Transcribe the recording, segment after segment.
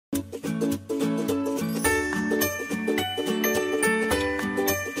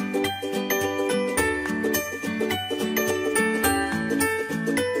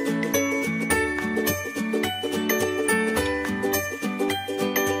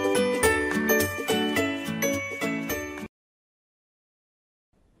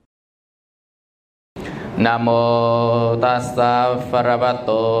Nam mô tassa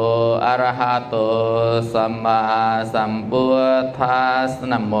bhagavato arahato samma sambuddhassa.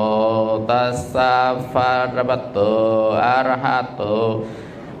 Nam mô tassa bhagavato arahato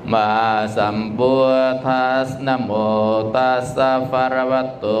ma sambuddhassa. Nam mô tassa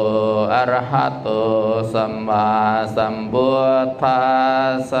bhagavato arahato samma sambuddhassa.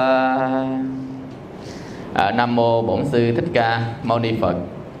 Nam mô Bổn Sư Thích Ca Mâu Ni Phật.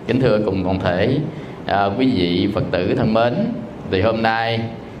 Kính thưa cùng toàn thể quý vị Phật tử thân mến, thì hôm nay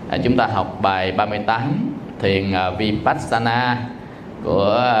chúng ta học bài 38 thiền Vipassana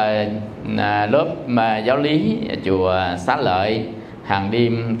của lớp giáo lý chùa Xá Lợi hàng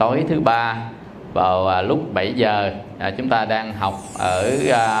đêm tối thứ ba vào lúc 7 giờ. Chúng ta đang học ở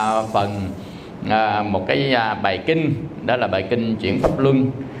phần một cái bài kinh, đó là bài kinh Chuyển Pháp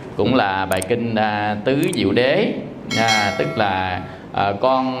Luân, cũng là bài kinh Tứ Diệu Đế, tức là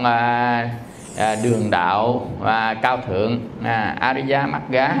con đường đạo cao thượng, Ariya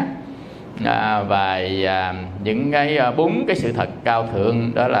Magga, và những cái 4 cái sự thật cao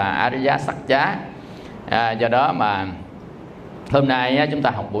thượng, đó là Ariya Satcha. Do đó mà hôm nay chúng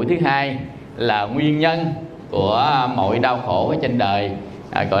ta học buổi thứ hai là nguyên nhân của mọi đau khổ ở trên đời,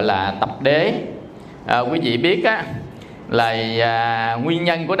 gọi là tập đế. Quý vị biết là nguyên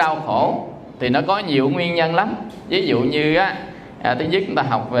nhân của đau khổ thì nó có nhiều nguyên nhân lắm. Ví dụ như thứ nhất chúng ta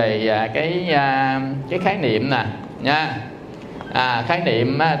học về cái khái niệm nè nha. Khái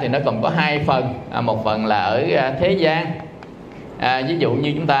niệm thì nó còn có 2 phần. Một phần là ở thế gian. Ví dụ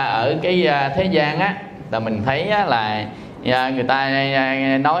như chúng ta ở cái thế gian là mình thấy là người ta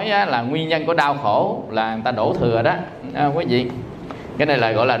nói là nguyên nhân của đau khổ là người ta đổ thừa đó, quý vị. Cái này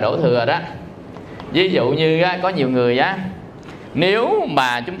là gọi là đổ thừa đó. Ví dụ như có nhiều người nếu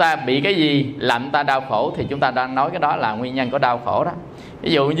mà chúng ta bị cái gì làm ta đau khổ thì chúng ta đang nói cái đó là nguyên nhân của đau khổ đó.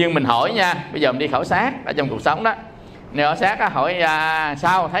 Ví dụ như mình hỏi nha, bây giờ mình đi khảo sát ở trong cuộc sống đó, nếu khảo sát hỏi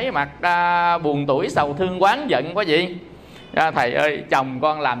sao thấy mặt buồn tủi sầu thương oán giận quá gì? Thầy ơi, chồng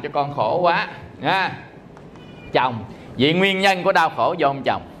con làm cho con khổ quá. Chồng, vậy nguyên nhân của đau khổ do ông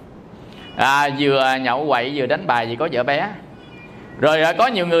chồng. Vừa nhậu quậy vừa đánh bài vì có vợ bé. Rồi có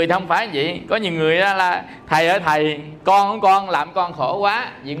nhiều người không phải vậy. Có nhiều người là thầy ơi thầy, con làm con khổ quá,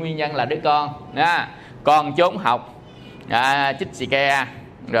 vì nguyên nhân là đứa con con trốn học, chích xì ke,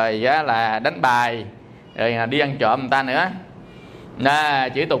 rồi là đánh bài, rồi đi ăn trộm người ta nữa,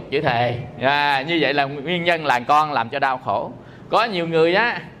 chửi tục chửi thề. Như vậy là nguyên nhân là con làm cho đau khổ. Có nhiều người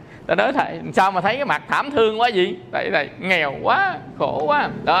ta nói thầy sao mà thấy cái mặt thảm thương quá gì? Thầy nghèo quá, khổ quá.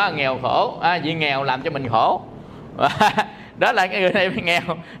 Đó, nghèo khổ, vì nghèo làm cho mình khổ. Đó là cái người này bị nghèo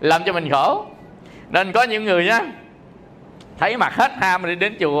làm cho mình khổ. Nên có những người thấy mặt hết ham đi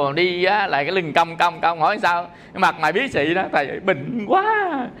đến chùa đi là cái lưng cong hỏi sao cái mặt mày bí xị đó, thầy bệnh quá.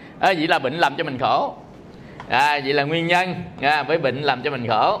 Vậy là bệnh làm cho mình khổ. Vậy là nguyên nhân với bệnh làm cho mình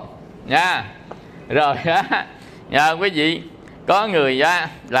khổ nha. Rồi quý vị, có người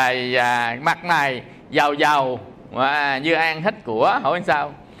là mặt này giàu như ăn hết của, hỏi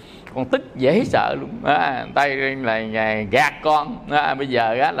sao còn tức dễ sợ luôn. Tay là gạt con. Bây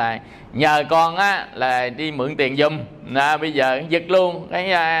giờ là nhờ con là đi mượn tiền giùm. Bây giờ giật luôn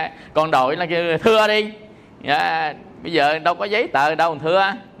cái con đội là kêu thưa đi. Bây giờ đâu có giấy tờ đâu mà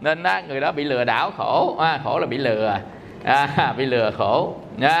thưa. Nên người đó bị lừa đảo khổ. Khổ là bị lừa. Bị lừa khổ.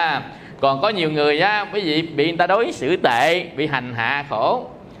 Còn có nhiều người quý vị bị người ta đối xử tệ, bị hành hạ khổ.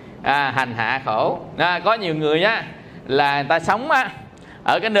 Hành hạ khổ. Có nhiều người là người ta sống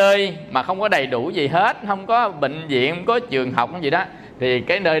ở cái nơi mà không có đầy đủ gì hết, không có bệnh viện, không có trường học gì đó, thì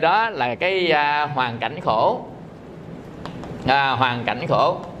cái nơi đó là cái hoàn cảnh khổ. Hoàn cảnh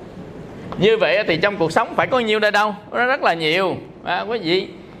khổ. Như vậy thì trong cuộc sống phải có nhiêu đây đâu, nó rất là nhiều quý vị.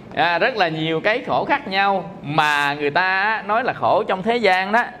 Rất là nhiều cái khổ khác nhau mà người ta nói là khổ trong thế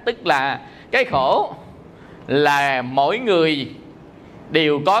gian đó. Tức là cái khổ là mỗi người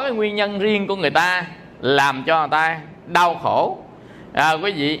đều có cái nguyên nhân riêng của người ta làm cho người ta đau khổ.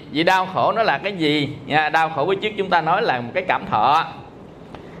 Quý vị, vì đau khổ nó là cái gì? Đau khổ với trước chúng ta nói là một cái cảm thọ,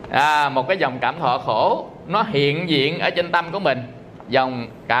 một cái dòng cảm thọ khổ. Nó hiện diện ở trên tâm của mình. Dòng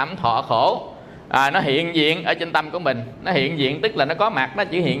cảm thọ khổ nó hiện diện ở trên tâm của mình. Nó hiện diện tức là nó có mặt. Nó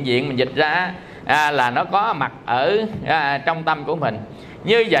chỉ hiện diện, mình dịch ra là nó có mặt ở trong tâm của mình.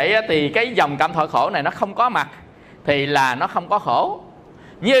 Như vậy thì cái dòng cảm thọ khổ này nó không có mặt thì là nó không có khổ.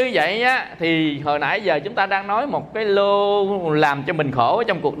 Như vậy thì hồi nãy giờ chúng ta đang nói một cái lô làm cho mình khổ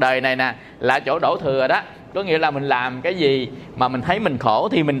trong cuộc đời này nè, là chỗ đổ thừa đó. Có nghĩa là mình làm cái gì mà mình thấy mình khổ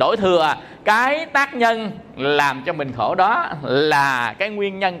thì mình đổ thừa cái tác nhân làm cho mình khổ, đó là cái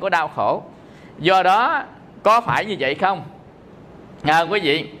nguyên nhân của đau khổ. Do đó có phải như vậy không? Quý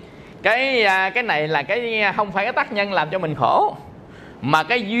vị, Cái này là cái không phải cái tác nhân làm cho mình khổ, mà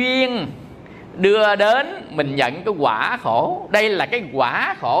cái duyên đưa đến mình nhận cái quả khổ. Đây là cái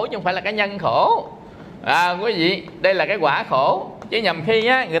quả khổ chứ không phải là cái nhân khổ. Quý vị, đây là cái quả khổ. Chứ nhầm khi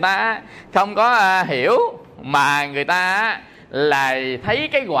á, người ta không có hiểu, mà người ta là thấy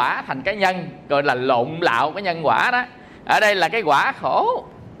cái quả thành cái nhân, gọi là lộn lạo cái nhân quả đó. Ở đây là cái quả khổ,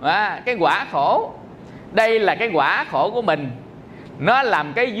 cái quả khổ. Đây là cái quả khổ của mình, nó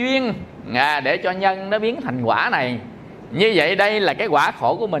làm cái duyên để cho nhân nó biến thành quả này. Như vậy đây là cái quả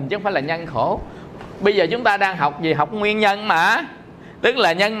khổ của mình chứ không phải là nhân khổ. Bây giờ chúng ta đang học gì? Học nguyên nhân mà. Tức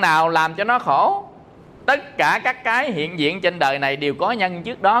là nhân nào làm cho nó khổ? Tất cả các cái hiện diện trên đời này đều có nhân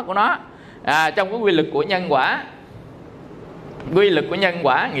trước đó của nó. Trong cái quy luật của nhân quả, quy luật của nhân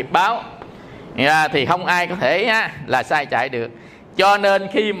quả nghiệp báo, thì không ai có thể là sai chạy được. Cho nên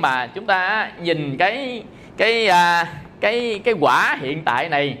khi mà chúng ta nhìn cái quả hiện tại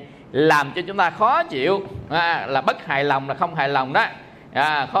này làm cho chúng ta khó chịu, là bất hài lòng, là không hài lòng đó,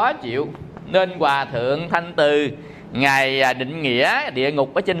 khó chịu, nên Hòa Thượng Thanh Từ Ngài định nghĩa địa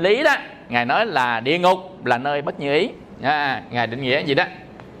ngục ở trên lý đó, Ngài nói là địa ngục là nơi bất như ý. Ngài định nghĩa gì đó.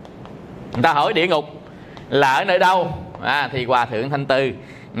 Người ta hỏi địa ngục là ở nơi đâu, thì Hòa Thượng Thanh Từ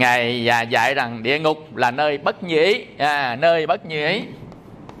Ngài dạy rằng địa ngục là nơi bất như ý, nơi bất như ý,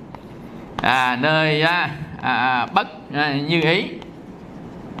 nơi bất như ý.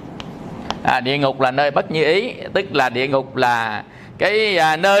 Địa ngục là nơi bất như ý, tức là địa ngục là cái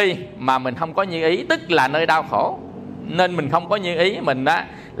nơi mà mình không có như ý, tức là nơi đau khổ. Nên mình không có như ý mình đó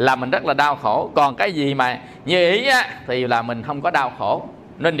là mình rất là đau khổ. Còn cái gì mà như ý thì là mình không có đau khổ.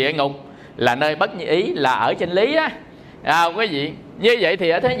 Nên địa ngục là nơi bất như ý, là ở trên lý á. Quý vị, như vậy thì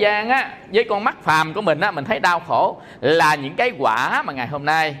ở thế gian với con mắt phàm của mình mình thấy đau khổ là những cái quả mà ngày hôm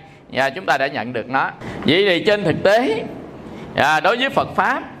nay chúng ta đã nhận được nó. Vậy thì trên thực tế, đối với Phật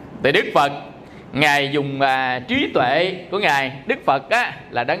Pháp thì Đức Phật Ngài dùng trí tuệ của Ngài. Đức Phật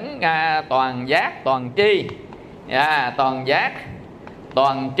là đấng toàn giác toàn tri, toàn giác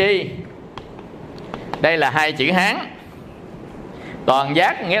toàn tri. Đây là hai chữ Hán. Toàn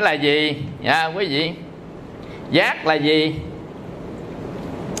giác nghĩa là gì quý vị? Giác là gì?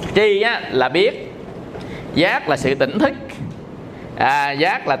 Tri là biết, giác là sự tỉnh thức,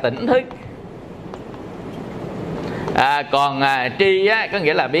 giác là tỉnh thức. Còn tri có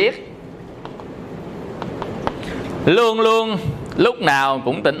nghĩa là biết. Luôn luôn lúc nào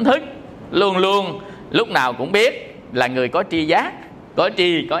cũng tỉnh thức, luôn luôn lúc nào cũng biết, là người có tri giác, có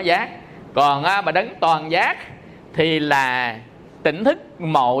tri có giác. Còn bà đấng toàn giác thì là tỉnh thức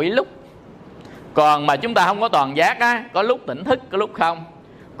mọi lúc. Còn mà chúng ta không có toàn giác có lúc tỉnh thức, có lúc không.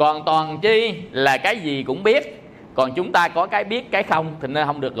 Còn toàn tri là cái gì cũng biết, còn chúng ta có cái biết cái không, thì nên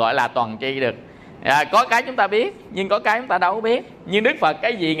không được gọi là toàn tri được. Có cái chúng ta biết, nhưng có cái chúng ta đâu có biết. Nhưng Đức Phật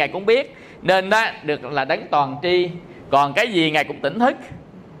cái gì Ngài cũng biết, nên đó được là đấng toàn tri. Còn cái gì Ngài cũng tỉnh thức.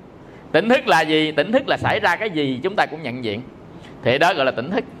 Tỉnh thức là gì? Tỉnh thức là xảy ra cái gì chúng ta cũng nhận diện, thì đó gọi là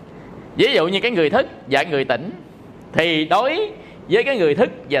tỉnh thức. Ví dụ như cái người thức và người tỉnh, thì đối với cái người thức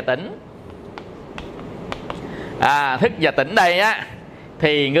và tỉnh, thức và tỉnh đây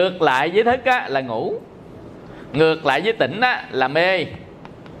thì ngược lại với thức là ngủ, ngược lại với tỉnh là mê,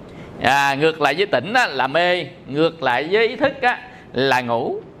 ngược lại với tỉnh là mê, ngược lại với thức là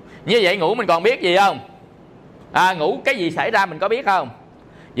ngủ. Như vậy ngủ mình còn biết gì không? Ngủ cái gì xảy ra mình có biết không?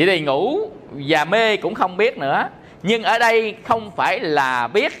 Vậy thì ngủ và mê cũng không biết nữa. Nhưng ở đây không phải là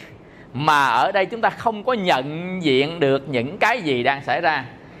biết, mà ở đây chúng ta không có nhận diện được những cái gì đang xảy ra.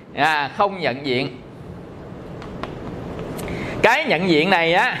 Không nhận diện. Cái nhận diện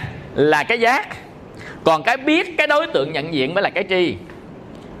này là cái giác. Còn cái biết, cái đối tượng nhận diện mới là cái tri.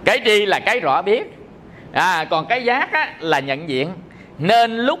 Cái tri là cái rõ biết, còn cái giác là nhận diện.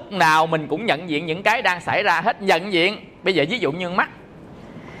 Nên lúc nào mình cũng nhận diện những cái đang xảy ra hết. Nhận diện, bây giờ ví dụ như mắt,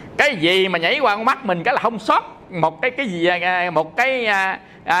 cái gì mà nhảy qua con mắt mình cái là không sót một cái gì, một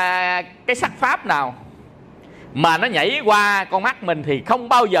cái sắc pháp nào mà nó nhảy qua con mắt mình thì không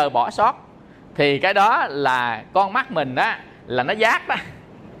bao giờ bỏ sót. Thì cái đó là con mắt mình là nó giác đó.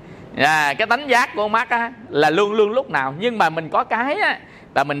 Cái tánh giác của con mắt là luôn luôn lúc nào. Nhưng mà mình có cái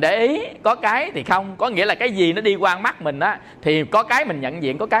là mình để ý, có cái thì không. Có nghĩa là cái gì nó đi qua mắt mình thì có cái mình nhận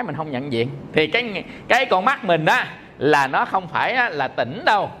diện, có cái mình không nhận diện. Thì cái con mắt mình là nó không phải là tỉnh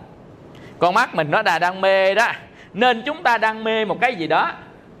đâu. Con mắt mình nó đang mê đó. Nên chúng ta đang mê một cái gì đó.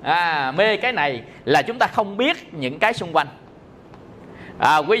 Mê cái này là chúng ta không biết những cái xung quanh.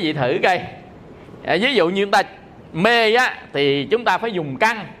 Quý vị thử coi. Ví dụ như chúng ta mê thì chúng ta phải dùng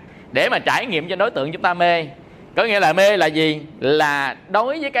căn để mà trải nghiệm cho đối tượng chúng ta mê. Có nghĩa là mê là gì? Là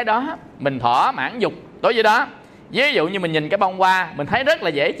đối với cái đó mình thỏa mãn dục đối với đó. Ví dụ như mình nhìn cái bông hoa mình thấy rất là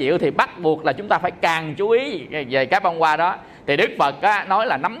dễ chịu thì bắt buộc là chúng ta phải càng chú ý về cái bông hoa đó. Thì Đức Phật á, nói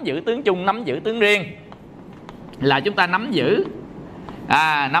là nắm giữ tướng chung, nắm giữ tướng riêng, là chúng ta nắm giữ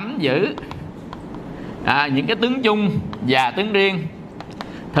những cái tướng chung và tướng riêng.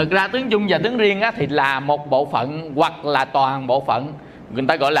 Thực ra tướng chung và tướng riêng á, thì là một bộ phận hoặc là toàn bộ phận, người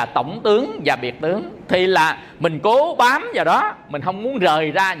ta gọi là tổng tướng và biệt tướng. Thì là mình cố bám vào đó, mình không muốn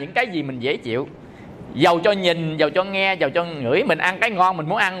rời ra những cái gì mình dễ chịu. Dầu cho nhìn, dầu cho nghe, dầu cho ngửi. Mình ăn cái ngon mình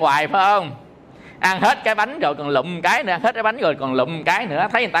muốn ăn hoài phải không? Ăn hết cái bánh rồi còn lụm cái nữa, hết cái bánh rồi còn lụm cái nữa.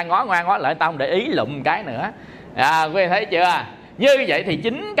 Thấy người ta ngó ngoan ngó lại, người ta không để ý lụm cái nữa. Quý vị thấy chưa? Như vậy thì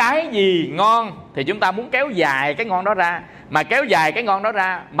chính cái gì ngon thì chúng ta muốn kéo dài cái ngon đó ra. Mà kéo dài cái ngon đó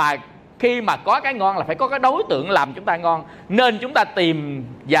ra, mà khi mà có cái ngon là phải có cái đối tượng làm chúng ta ngon. Nên chúng ta tìm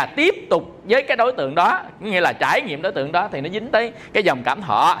và tiếp tục với cái đối tượng đó, nghĩa là trải nghiệm đối tượng đó, thì nó dính tới cái dòng cảm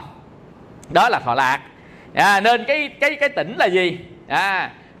thọ. Đó là thọ lạc. Nên cái tỉnh là gì?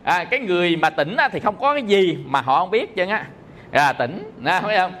 Cái người mà tỉnh thì không có cái gì mà họ không biết chứ á. Tỉnh,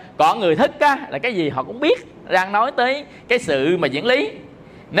 phải không? Còn người thức á, là cái gì họ cũng biết. Đang nói tới cái sự mà diễn lý.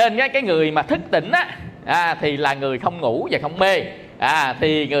 Nên cái người mà thức tỉnh á, thì là người không ngủ và không mê.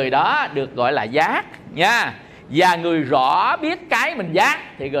 Thì người đó được gọi là giác nha. Và người rõ biết cái mình giác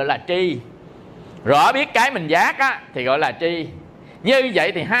thì gọi là tri. Rõ biết cái mình giác á, thì gọi là tri. Như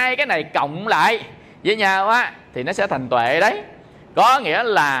vậy thì hai cái này cộng lại với nhau á, thì nó sẽ thành tuệ đấy. Có nghĩa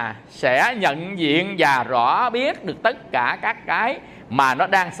là sẽ nhận diện và rõ biết được tất cả các cái mà nó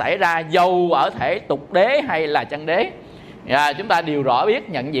đang xảy ra, dầu ở thể tục đế hay là chân đế. Chúng ta đều rõ biết,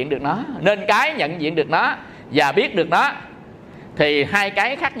 nhận diện được nó. Nên cái nhận diện được nó và biết được nó thì hai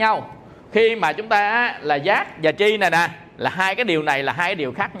cái khác nhau. Khi mà chúng ta là giác và tri này nè, là hai cái điều này là hai cái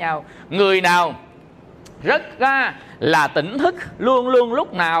điều khác nhau. Người nào rất là tỉnh thức, luôn luôn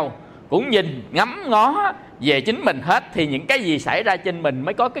lúc nào cũng nhìn ngắm ngó về chính mình hết, thì những cái gì xảy ra trên mình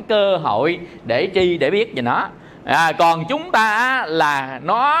mới có cái cơ hội để tri, để biết về nó. Còn chúng ta là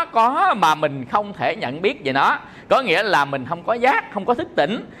nó có mà mình không thể nhận biết về nó. Có nghĩa là mình không có giác, không có thức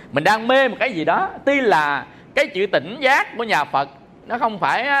tỉnh, mình đang mê một cái gì đó. Tuy là cái chữ tỉnh giác của nhà Phật nó không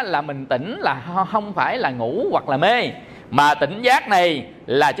phải là mình tỉnh, là không phải là ngủ hoặc là mê, mà tỉnh giác này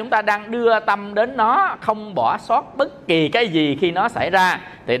là chúng ta đang đưa tâm đến nó, không bỏ sót bất kỳ cái gì khi nó xảy ra.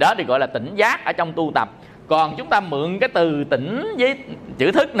 Thì đó thì gọi là tỉnh giác ở trong tu tập. Còn chúng ta mượn cái từ tỉnh với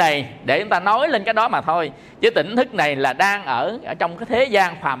chữ thức này để chúng ta nói lên cái đó mà thôi. Chứ tỉnh thức này là đang ở trong cái thế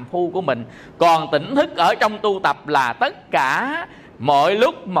gian phàm phu của mình. Còn tỉnh thức ở trong tu tập là tất cả mọi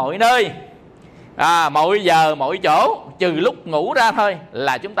lúc mọi nơi, mọi giờ mọi chỗ, trừ lúc ngủ ra thôi,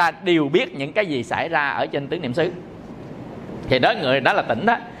 là chúng ta đều biết những cái gì xảy ra ở trên tứ niệm xứ. Thì đó, người đó là tỉnh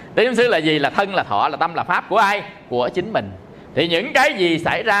đó. Tứ niệm xứ là gì? Là thân, là thọ, là tâm, là pháp của ai? Của chính mình. Thì những cái gì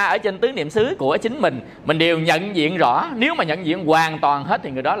xảy ra ở trên tứ niệm xứ của chính mình đều nhận diện rõ. Nếu mà nhận diện hoàn toàn hết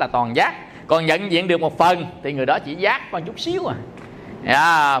thì người đó là toàn giác. Còn nhận diện được một phần thì người đó chỉ giác con chút xíu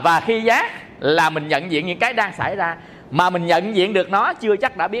và khi giác là mình nhận diện những cái đang xảy ra, mà mình nhận diện được nó chưa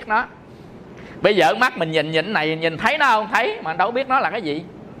chắc đã biết nó. Bây giờ mắt mình nhìn này, nhìn thấy nó không? Thấy, mà đâu biết nó là cái gì.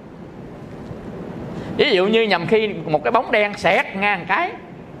 Ví dụ như nhầm khi một cái bóng đen xẹt ngang cái,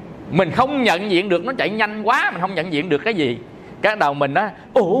 mình không nhận diện được, nó chạy nhanh quá, mình không nhận diện được cái gì. Cái đầu mình đó,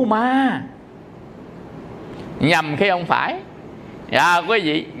 ủa ma. Nhầm khi không phải. Quý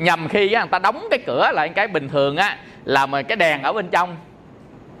vị, nhầm khi người ta đóng cái cửa lại, cái bình thường là mà cái đèn ở bên trong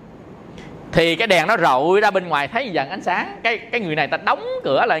thì cái đèn nó rọi ra bên ngoài thấy dần ánh sáng. Cái người này ta đóng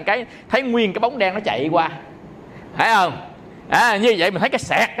cửa lại cái thấy nguyên cái bóng đen nó chạy qua, thấy không? Như vậy mình thấy cái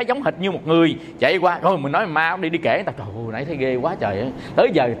xẹt, cái giống hệt như một người chạy qua. Rồi mình nói ma đi kể người ta, trời ơi nãy thấy ghê quá trời ơi. Tới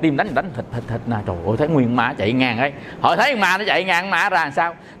giờ tim đánh thịt nè, trời ơi thấy nguyên ma chạy ngang ấy. Họ thấy ma nó chạy ngang, ma ra làm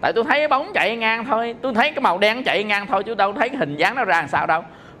sao? Tại tôi thấy cái bóng chạy ngang thôi, tôi thấy cái màu đen chạy ngang thôi, chứ đâu thấy cái hình dáng nó ra làm sao đâu.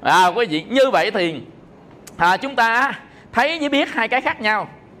 Quý vị, như vậy thì chúng ta thấy với biết hai cái khác nhau.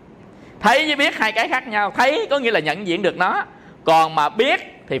 Thấy với biết hai cái khác nhau. Thấy có nghĩa là nhận diện được nó, còn mà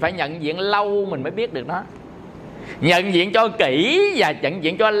biết thì phải nhận diện lâu mình mới biết được nó. Nhận diện cho kỹ và nhận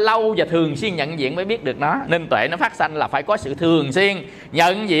diện cho lâu và thường xuyên nhận diện mới biết được nó. Nên tuệ nó phát sanh là phải có sự thường xuyên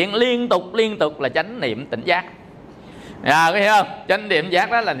nhận diện liên tục là chánh niệm tỉnh giác. Có hiểu không? Chánh niệm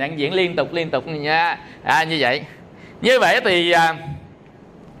giác đó là nhận diện liên tục nha. Như vậy. Như vậy thì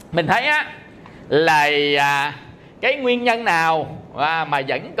mình thấy là cái nguyên nhân nào mà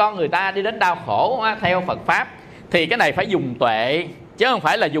dẫn con người ta đi đến đau khổ theo Phật Pháp, thì cái này phải dùng tuệ chứ không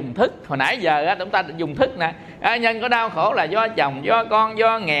phải là dùng thức. Hồi nãy giờ á, chúng ta dùng thức nè, nhân có đau khổ là do chồng, do con,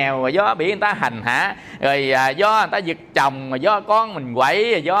 do nghèo, do bị người ta hành hạ, rồi do người ta giật chồng, rồi do con mình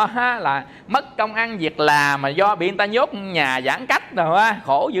quậy, rồi do là mất công ăn việc làm, mà do bị người ta nhốt nhà giãn cách rồi á,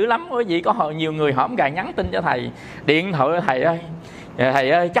 khổ dữ lắm quý vị. Có nhiều người hổm gài nhắn tin cho thầy, điện thoại thầy ơi,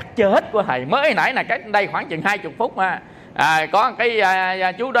 thầy ơi chắc chết quá thầy. Mới nãy là cách đây khoảng chừng 20 phút có cái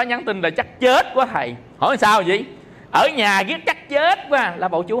chú đó nhắn tin là chắc chết quá thầy. Hỏi sao vậy? Ở nhà ghét chắc chết quá, là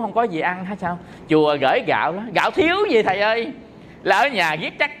bộ chú không có gì ăn hay sao? Chùa gửi gạo đó, gạo thiếu gì thầy ơi? Là ở nhà ghét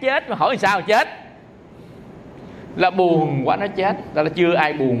chắc chết. Mà hỏi sao chết? Là buồn quá nó chết. Đó là chưa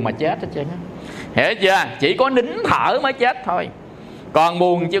ai buồn mà chết hết trơn á. Hiểu chưa? Chỉ có nín thở mới chết thôi, còn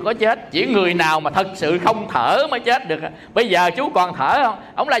buồn chưa có chết. Chỉ người nào mà thật sự không thở mới chết được. Bây giờ chú còn thở không?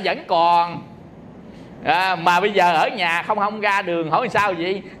 Ông là vẫn còn. Mà bây giờ ở nhà không ra đường. Hỏi sao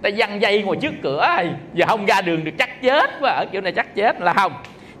vậy? Ta giăng dây ngoài trước cửa, giờ không ra đường được chắc chết quá. Ở kiểu này chắc chết là không.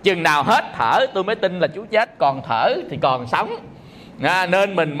 Chừng nào hết thở tôi mới tin là chú chết. Còn thở thì còn sống.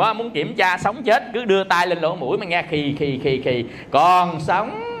 Nên mình muốn kiểm tra sống chết, cứ đưa tay lên lỗ mũi mà nghe khì còn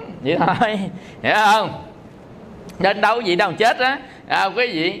sống vậy thôi, hiểu không? Nên đâu có gì đâu chết á. Quý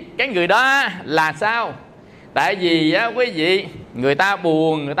vị, cái người đó là sao? Tại vì quý vị, người ta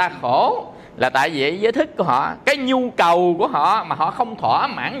buồn, người ta khổ là tại vì giới thức của họ, cái nhu cầu của họ mà họ không thỏa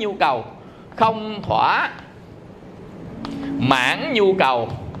mãn nhu cầu, không thỏa mãn nhu cầu.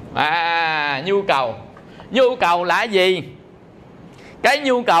 Nhu cầu là gì? Cái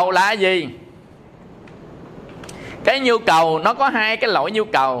nhu cầu là gì? Cái nhu cầu nó có hai cái loại nhu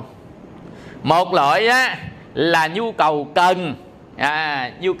cầu. Một loại là nhu cầu cần,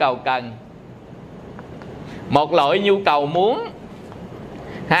 nhu cầu cần. Một loại nhu cầu muốn.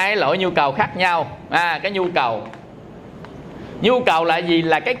 Hai loại nhu cầu khác nhau. Cái nhu cầu là gì?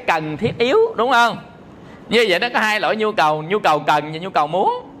 Là cái cần thiết yếu, đúng không? Như vậy nó có hai loại nhu cầu, nhu cầu cần và nhu cầu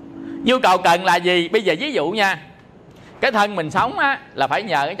muốn. Nhu cầu cần là gì? Bây giờ ví dụ nha, cái thân mình sống là phải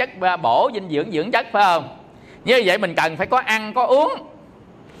nhờ cái chất bổ dinh dưỡng, dưỡng chất, phải không? Như vậy mình cần phải có ăn, có uống,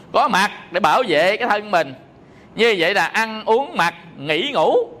 có mặc để bảo vệ cái thân mình. Như vậy là ăn, uống, mặc, nghỉ,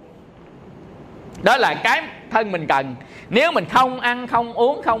 ngủ. Đó là cái thân mình cần. Nếu mình không ăn, không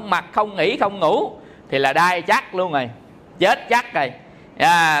uống, không mặc, không nghỉ, không ngủ thì là đai chắc luôn rồi, chết chắc rồi.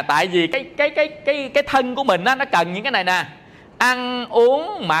 Tại vì cái thân của mình nó cần những cái này nè: ăn,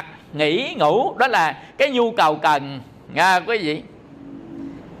 uống, mặc, nghỉ, ngủ. Đó là cái nhu cầu cần. Quý vị,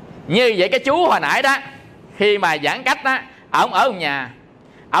 như vậy cái chú hồi nãy đó, khi mà giãn cách đó, ổng ở nhà,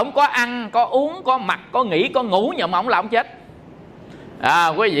 ổng có ăn, có uống, có mặc, có nghỉ, có ngủ, nhưng mà ổng là ổng chết.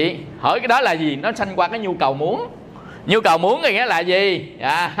 Quý vị hỏi cái đó là gì? Nó sanh qua cái nhu cầu muốn. Nhu cầu muốn thì nghĩa là gì?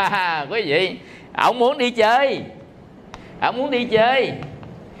 Quý vị, ổng muốn đi chơi, ổng muốn đi chơi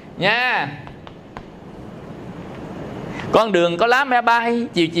nha. Con đường có lá me bay,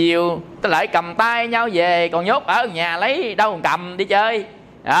 chiều chiều ta lại cầm tay nhau về, còn nhốt ở nhà lấy đâu còn cầm đi chơi.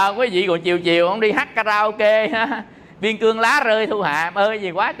 Quý vị, còn chiều chiều ông đi hát karaoke, viên cương lá rơi thu hàm ơi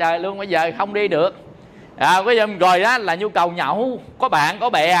gì quá trời luôn. Bây giờ không đi được. Quý vị, rồi đó là nhu cầu nhậu, có bạn có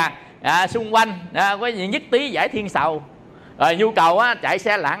bè xung quanh, quý vị nhất tí giải thiên sầu. Rồi nhu cầu chạy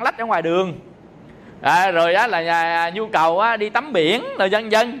xe lạng lách ở ngoài đường, rồi đó là nhu cầu đi tắm biển, rồi vân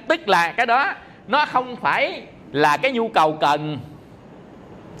vân. Tức là cái đó nó không phải là cái nhu cầu cần.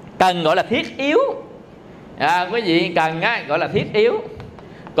 Cần gọi là thiết yếu. Quý vị, cần gọi là thiết yếu.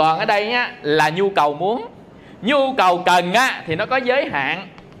 Còn ở đây là nhu cầu muốn. Nhu cầu cần thì nó có giới hạn,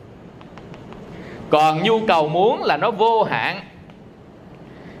 còn nhu cầu muốn là nó vô hạn.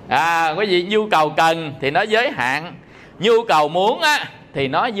 Quý vị, nhu cầu cần thì nó giới hạn, nhu cầu muốn thì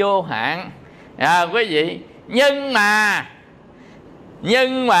nó vô hạn. Quý vị, nhưng mà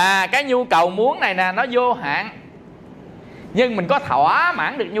cái nhu cầu muốn này nè, nó vô hạn, nhưng mình có thỏa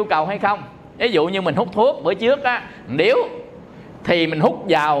mãn được nhu cầu hay không? Ví dụ như mình hút thuốc bữa trước điếu, thì mình hút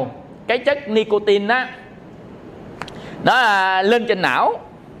vào cái chất nicotine nó lên trên não,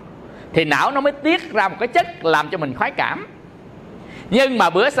 thì não nó mới tiết ra một cái chất làm cho mình khoái cảm. Nhưng mà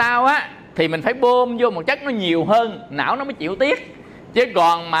bữa sau thì mình phải bơm vô một chất nó nhiều hơn, não nó mới chịu tiết. Chứ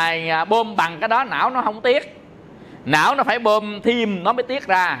còn mà bơm bằng cái đó não nó không tiết. Não nó phải bơm thêm nó mới tiết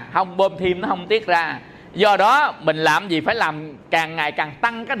ra, không bơm thêm nó không tiết ra. Do đó mình làm gì phải làm càng ngày càng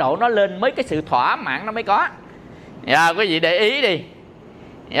tăng cái độ nó lên, mới cái sự thỏa mãn nó mới có. Quý vị để ý đi.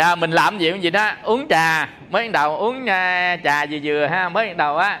 Mình làm gì đó, uống trà, mới bắt đầu uống trà vừa mới bắt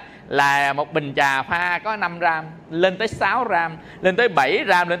đầu là một bình trà pha có 5 gram, lên tới 6 gram, lên tới 7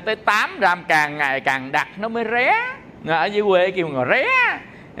 gram, lên tới 8 gram, càng ngày càng đặc nó mới ré. Ở dưới quê kêu ngồi ré.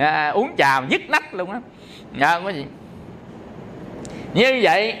 Uống trà nhức nách luôn á. Quý vị, như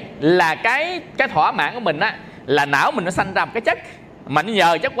vậy là cái thỏa mãn của mình là não mình nó sanh ra một cái chất mà nó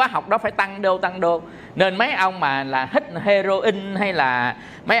nhờ chất hóa học đó phải tăng đô. Nên mấy ông mà là hít heroin hay là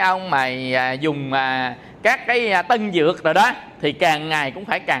mấy ông mà dùng các cái tân dược rồi đó thì càng ngày cũng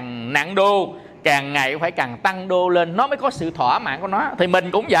phải càng nặng đô, càng ngày cũng phải càng tăng đô lên, nó mới có sự thỏa mãn của nó. Thì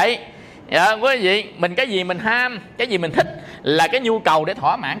mình cũng vậy. Quý vị, mình cái gì mình ham, cái gì mình thích là cái nhu cầu để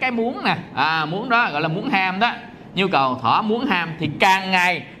thỏa mãn cái muốn nè. Muốn đó gọi là muốn ham đó. Nhu cầu muốn ham thì càng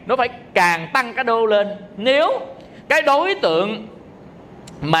ngày nó phải càng tăng cái đô lên. Nếu cái đối tượng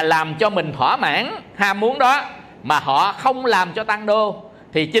mà làm cho mình thỏa mãn ham muốn đó mà họ không làm cho tăng đô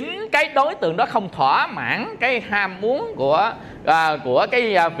thì chính cái đối tượng đó không thỏa mãn cái ham muốn của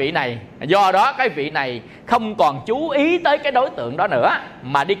cái vị này. Do đó cái vị này không còn chú ý tới cái đối tượng đó nữa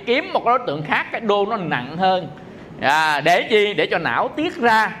mà đi kiếm một đối tượng khác, cái đô nó nặng hơn. Để chi? Để cho não tiết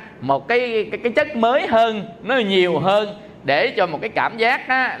ra một cái chất mới hơn, nó nhiều hơn, để cho một cái cảm giác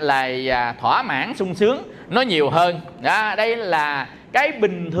là thỏa mãn sung sướng nó nhiều hơn. Đây là cái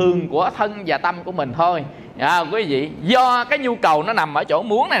bình thường của thân và tâm của mình thôi. Quý vị, do cái nhu cầu nó nằm ở chỗ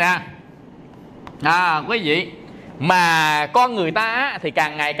muốn này nè. Quý vị, mà con người ta thì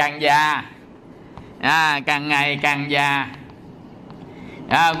càng ngày càng già. Càng ngày càng già.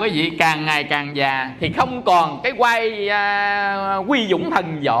 Quý vị, càng ngày càng già thì không còn cái quy dũng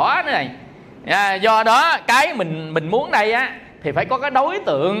thần võ nữa này. Do đó cái mình muốn đây thì phải có cái đối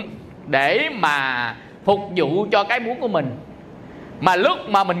tượng để mà phục vụ cho cái muốn của mình. Mà lúc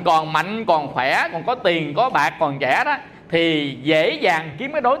mà mình còn mạnh, còn khỏe, còn có tiền, có bạc, còn trẻ đó thì dễ dàng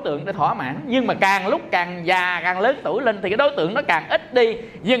kiếm cái đối tượng để thỏa mãn. Nhưng mà càng lúc càng già, càng lớn tuổi lên thì cái đối tượng nó càng ít đi,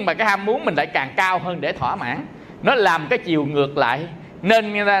 nhưng mà cái ham muốn mình lại càng cao hơn để thỏa mãn. Nó làm cái chiều ngược lại.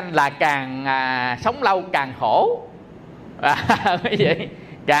 Nên là càng sống lâu càng khổ. Quý vị,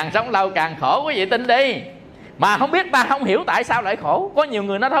 càng sống lâu càng khổ, quý vị tin đi. Mà không biết, ta không hiểu tại sao lại khổ. Có nhiều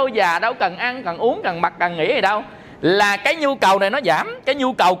người nói thôi già đâu cần ăn, cần uống, cần mặc, cần nghĩ gì đâu. Là cái nhu cầu này nó giảm, cái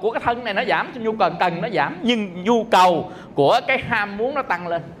nhu cầu của cái thân này nó giảm, nhu cầu cần nó giảm, nhưng nhu cầu của cái ham muốn nó tăng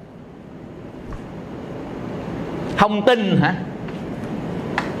lên. Không tin hả?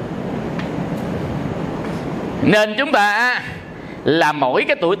 Nên chúng ta là mỗi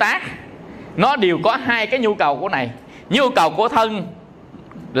cái tuổi tác nó đều có hai cái nhu cầu của này. Nhu cầu của thân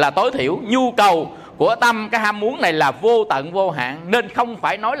là tối thiểu, nhu cầu của tâm, cái ham muốn này là vô tận vô hạn. Nên không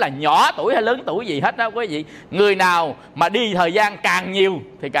phải nói là nhỏ tuổi hay lớn tuổi gì hết đó quý vị. Người nào mà đi thời gian càng nhiều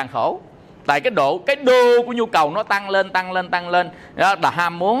thì càng khổ. Tại cái đô của nhu cầu nó tăng lên. Đó là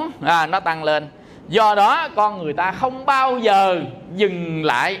ham muốn nó tăng lên. Do đó con người ta không bao giờ dừng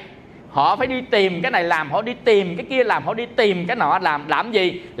lại. Họ phải đi tìm cái này làm, họ đi tìm cái kia làm, họ đi tìm cái nọ làm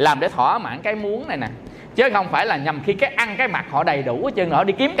gì? Làm để thỏa mãn cái muốn này nè. Chứ không phải là nhằm khi cái ăn cái mặc họ đầy đủ hết trơn, họ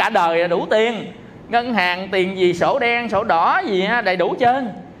đi kiếm cả đời là đủ tiền. Ngân hàng tiền gì, sổ đen, sổ đỏ gì đầy đủ trơn.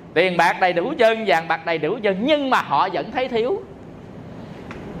 Tiền bạc đầy đủ trơn, vàng bạc đầy đủ trơn. Nhưng mà họ vẫn thấy thiếu.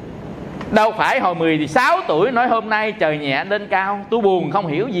 Đâu phải hồi 16 tuổi nói hôm nay trời nhẹ lên cao, tôi buồn không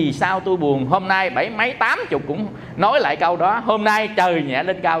hiểu vì sao tôi buồn. Hôm nay 70 mấy 80 cũng nói lại câu đó. Hôm nay trời nhẹ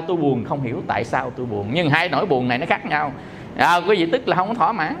lên cao, tôi buồn không hiểu tại sao tôi buồn. Nhưng hai nỗi buồn này nó khác nhau. Quý vị, tức là không có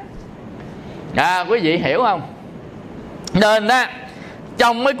thỏa mãn. Quý vị hiểu không? Nên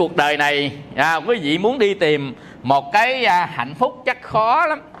trong cái cuộc đời này quý vị muốn đi tìm một cái hạnh phúc chắc khó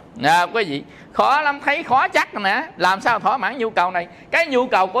lắm. Quý vị, khó lắm, thấy khó chắc nè. Làm sao thỏa mãn nhu cầu này? Cái nhu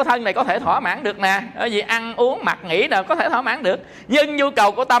cầu của thân này có thể thỏa mãn được nè, bởi vì ăn uống mặc nghĩ nào có thể thỏa mãn được. Nhưng nhu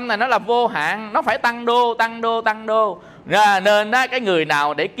cầu của tâm này nó là vô hạn, nó phải tăng đô. Nên cái người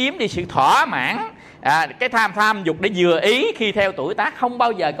nào để kiếm đi sự thỏa mãn, cái tham dục để vừa ý khi theo tuổi tác không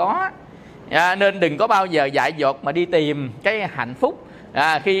bao giờ có. Nên đừng có bao giờ dại dột mà đi tìm cái hạnh phúc.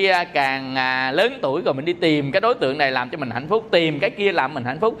 Khi càng lớn tuổi rồi mình đi tìm cái đối tượng này làm cho mình hạnh phúc, tìm cái kia làm mình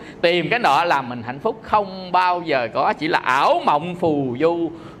hạnh phúc, tìm cái nọ làm mình hạnh phúc, không bao giờ có, chỉ là ảo mộng phù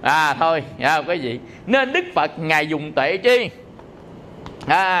du thôi quý vị. Nên Đức Phật Ngài dùng tuệ chi,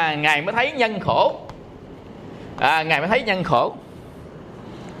 Ngài mới thấy nhân khổ. Ngài mới thấy nhân khổ.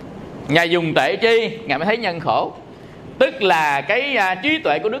 Ngài dùng tuệ chi, Ngài mới thấy nhân khổ. Tức là cái trí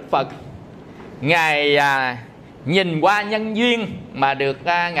tuệ của Đức Phật, Ngài nhìn qua nhân duyên mà được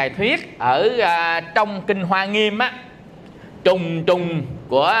Ngài thuyết ở trong Kinh Hoa Nghiêm trùng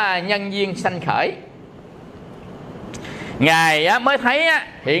của nhân duyên sanh khởi. Ngài mới thấy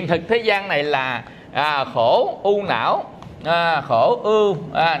hiện thực thế gian này là khổ ưu não, khổ ưu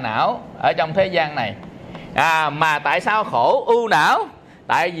não ở trong thế gian này. Mà tại sao khổ ưu não?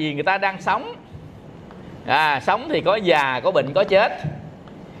 Tại vì người ta đang sống. Sống thì có già, có bệnh, có chết.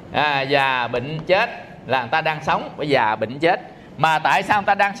 Già, bệnh, chết là người ta đang sống, có già, bệnh, chết. Mà tại sao người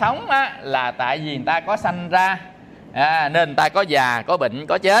ta đang sống là tại vì người ta có sanh ra, nên người ta có già, có bệnh,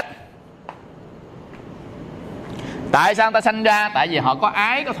 có chết. Tại sao ta sanh ra? Tại vì họ có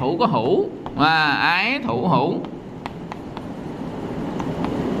ái, có thủ, có hữu. Ái, thủ, hữu.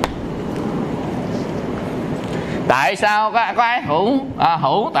 Tại sao có ái hữu?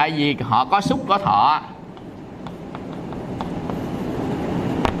 Hữu tại vì họ có xúc, có thọ.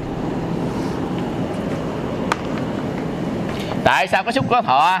 Tại sao có xúc, có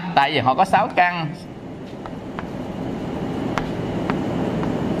thọ? Tại vì họ có 6 căn.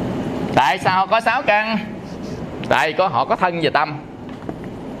 Tại sao họ có 6 căn? Tại vì họ có thân và tâm.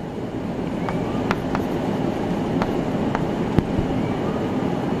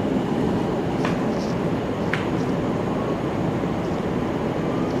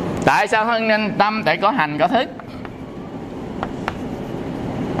 Tại sao thân nên tâm? Tại có hành, có thức.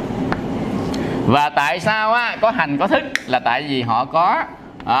 Và tại sao có hành, có thức? Là tại vì họ có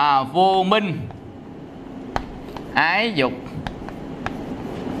vô minh, ái dục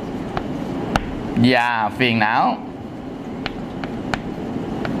và phiền não.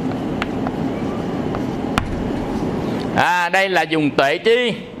 Đây là dùng tuệ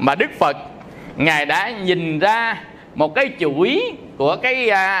tri mà Đức Phật Ngài đã nhìn ra một cái chuỗi của cái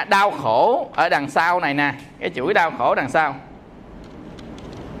đau khổ ở đằng sau này nè. Cái chuỗi đau khổ đằng sau,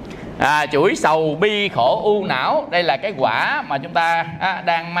 chuỗi sầu bi khổ u não. Đây là cái quả mà chúng ta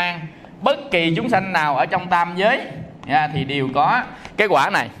đang mang. Bất kỳ chúng sanh nào ở trong tam giới thì đều có cái quả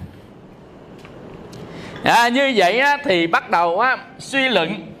này. Như vậy thì bắt đầu suy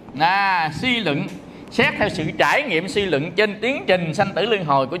luận xét theo sự trải nghiệm, suy luận trên tiến trình sanh tử luân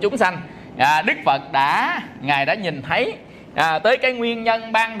hồi của chúng sanh. Đức Phật Ngài đã nhìn thấy tới cái nguyên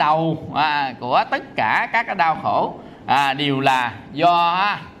nhân ban đầu của tất cả các cái đau khổ đều là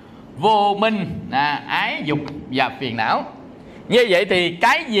do vô minh, ái dục và phiền não. Như vậy thì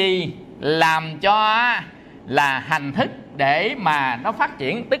cái gì làm cho là hành thức để mà nó phát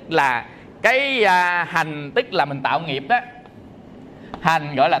triển? Tức là cái hành, tức là mình tạo nghiệp đó.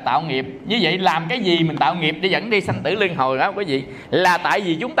 Hành gọi là tạo nghiệp. Như vậy làm cái gì mình tạo nghiệp để dẫn đi sanh tử luân hồi đó quý vị? Là tại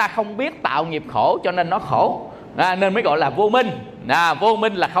vì chúng ta không biết tạo nghiệp khổ cho nên nó khổ, nên mới gọi là vô minh. Vô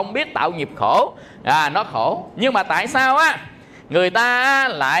minh là không biết tạo nghiệp khổ, nó khổ. Nhưng mà tại sao người ta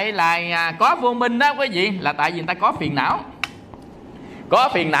lại là có vô minh đó quý vị? Là tại vì người ta có phiền não. Có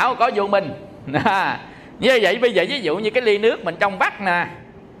phiền não, có vô minh. Như vậy bây giờ ví dụ như cái ly nước mình trong vắt nè,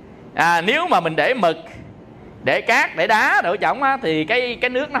 nếu mà mình để mực, để cát, để đá đổ trọng thì cái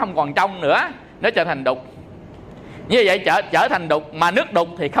nước nó không còn trong nữa, nó trở thành đục. Như vậy trở thành đục. Mà nước đục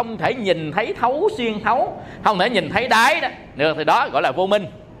thì không thể nhìn thấy thấu, xuyên thấu, không thể nhìn thấy đáy đó được, thì đó gọi là vô minh.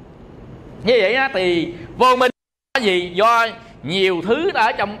 Như vậy thì vô minh là gì? Do nhiều thứ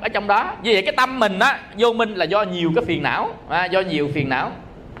ở trong đó. Như vậy cái tâm mình vô minh là do nhiều cái phiền não, do nhiều phiền não,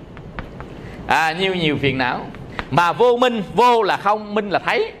 nhiều phiền não. Mà vô minh, vô là không, minh là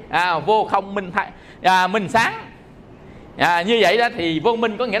thấy, vô không minh thấy, minh sáng. Như vậy đó thì vô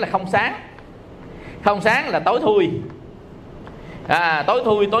minh có nghĩa là không sáng. Không sáng là tối thui, tối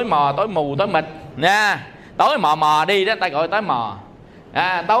thui, tối mò, tối mù, tối mịt nha. Tối mò đi đó ta gọi tối mò.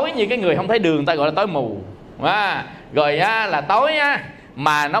 Tối như cái người không thấy đường ta gọi là tối mù. Rồi là tối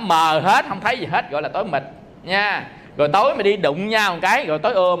mà nó mờ hết, không thấy gì hết gọi là tối mịt nha. Rồi tối mà đi đụng nhau một cái gọi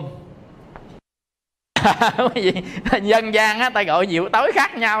tối ôm. Dân gian ta gọi nhiều tối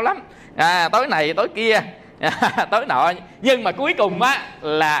khác nhau lắm, tối này tối kia, tối nọ. Nhưng mà cuối cùng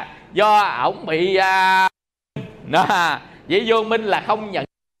là do ổng bị vậy vô minh là không nhận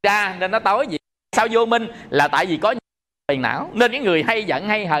ra nên nó tối. Gì sao vô minh? Là tại vì có phiền não. Nên cái người hay giận,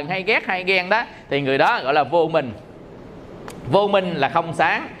 hay hờn, hay ghét, hay ghen đó thì người đó gọi là vô minh. Vô minh là không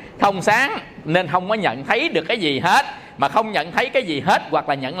sáng. Không sáng nên không có nhận thấy được cái gì hết. Mà không nhận thấy cái gì hết, hoặc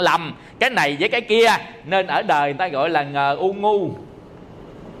là nhận lầm cái này với cái kia, nên ở đời người ta gọi là ngờ u ngu.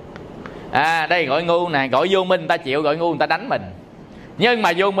 Đây gọi ngu nè. Gọi vô minh, người ta chịu gọi ngu, người ta đánh mình. Nhưng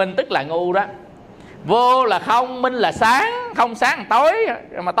mà vô minh tức là ngu đó. Vô là không, minh là sáng. Không sáng tối,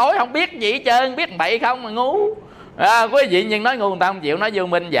 mà tối không biết gì hết trơn, biết bậy không mà ngu. Quý vị nhưng nói ngu người ta không chịu, nói vô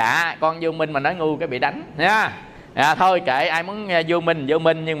minh. Dạ con vô minh mà nói ngu cái bị đánh nha. Thôi kệ, ai muốn vô minh, nhưng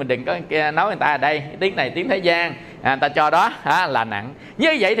mình đừng có nói người ta ở đây tiếng này tiếng thế gian, người ta cho đó là nặng.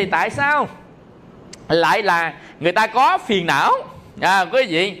 Như vậy thì tại sao lại là người ta có phiền não? Quý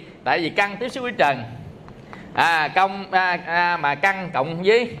vị, tại vì căn tiếp xúc với trần, mà căn cộng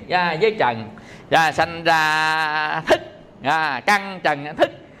với trần sanh ra thức, căn trần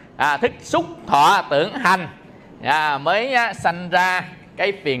thức, thức xúc thọ tưởng hành, mới sanh ra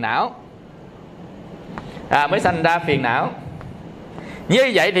cái phiền não, mới sanh ra phiền não.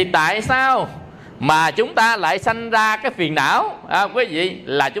 Như vậy thì tại sao mà chúng ta lại sanh ra cái phiền não? Quý vị,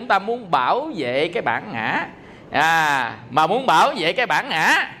 là chúng ta muốn bảo vệ cái bản ngã. Mà muốn bảo vệ cái bản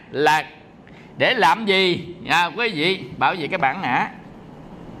ngã là để làm gì? Quý vị, bảo vệ cái bản ngã.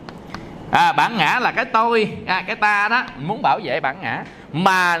 Bản ngã là cái tôi, cái ta đó, muốn bảo vệ bản ngã.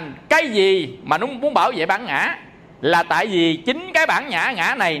 Mà cái gì mà nó muốn bảo vệ bản ngã? Là tại vì chính cái bản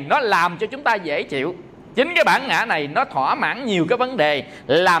ngã này nó làm cho chúng ta dễ chịu. Chính cái bản ngã này nó thỏa mãn nhiều cái vấn đề,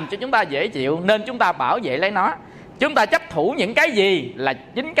 làm cho chúng ta dễ chịu, nên chúng ta bảo vệ lấy nó. Chúng ta chấp thủ những cái gì là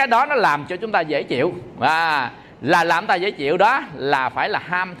chính cái đó nó làm cho chúng ta dễ chịu. Là làm ta dễ chịu đó là phải là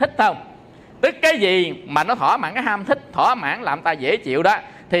ham thích không? Tức cái gì mà nó thỏa mãn cái ham thích, thỏa mãn làm ta dễ chịu đó,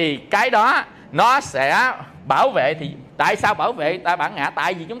 thì cái đó nó sẽ bảo vệ. Thì tại sao bảo vệ ta bản ngã?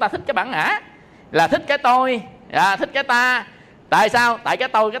 Tại vì chúng ta thích cái bản ngã, là thích cái tôi, thích cái ta. Tại sao? Tại cái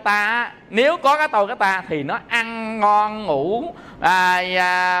tôi cái ta, nếu có cái tôi cái ta thì nó ăn ngon ngủ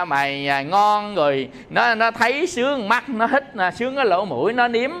mày ngon, rồi nó thấy sướng mắt, nó hít sướng cái lỗ mũi, nó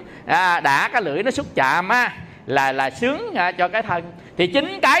nếm đã cái lưỡi nó xúc chạm là sướng cho cái thân. Thì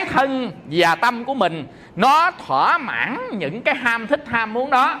chính cái thân và tâm của mình nó thỏa mãn những cái ham thích ham muốn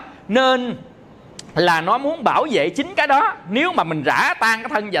đó, nên là nó muốn bảo vệ chính cái đó. Nếu mà mình rã tan cái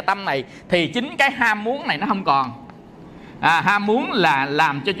thân và tâm này thì chính cái ham muốn này nó không còn. Ham muốn là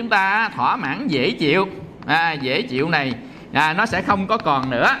làm cho chúng ta thỏa mãn dễ chịu. Dễ chịu này nó sẽ không có còn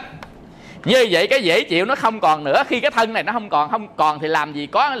nữa. Như vậy cái dễ chịu nó không còn nữa. Khi cái thân này nó không còn thì làm gì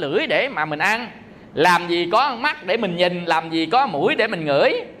có lưỡi để mà mình ăn, làm gì có mắt để mình nhìn, làm gì có mũi để mình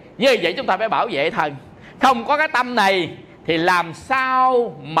ngửi. Như vậy chúng ta phải bảo vệ thân. Không có cái tâm này thì làm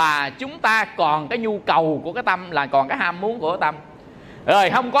sao mà chúng ta còn cái nhu cầu của cái tâm, là còn cái ham muốn của cái tâm. Rồi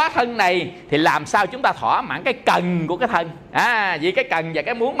không có thân này thì làm sao chúng ta thỏa mãn cái cần của cái thân. Vì cái cần và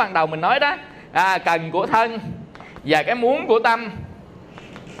cái muốn ban đầu mình nói đó, cần của thân và cái muốn của tâm.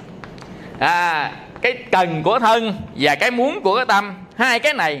 Cái cần của thân và cái muốn của cái tâm, hai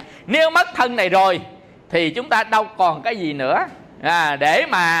cái này nếu mất thân này rồi thì chúng ta đâu còn cái gì nữa để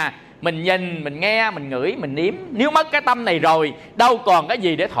mà mình nhìn, mình nghe, mình ngửi, mình nếm. Nếu mất cái tâm này rồi, đâu còn cái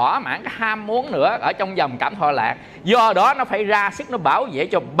gì để thỏa mãn cái ham muốn nữa ở trong dòng cảm thọ lạc. Do đó nó phải ra sức nó bảo vệ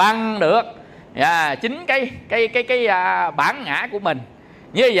cho bằng được chính cái bản ngã của mình.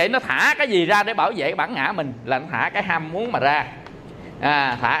 Như vậy nó thả cái gì ra để bảo vệ bản ngã mình? Là nó thả cái ham muốn mà ra.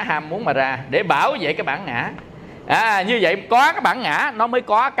 Thả ham muốn mà ra để bảo vệ cái bản ngã. Như vậy có cái bản ngã nó mới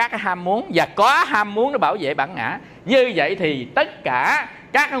có các cái ham muốn, và có ham muốn nó bảo vệ bản ngã. Như vậy thì tất cả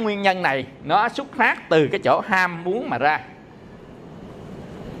các cái nguyên nhân này nó xuất phát từ cái chỗ ham muốn mà ra.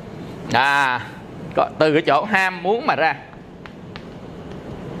 Từ cái chỗ ham muốn mà ra.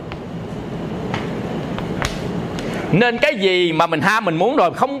 Nên cái gì mà mình ham mình muốn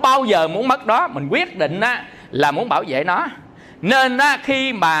rồi không bao giờ muốn mất đó, mình quyết định là muốn bảo vệ nó. Nên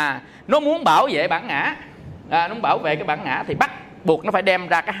khi mà nó muốn bảo vệ bản ngã, nó muốn bảo vệ cái bản ngã thì bắt buộc nó phải đem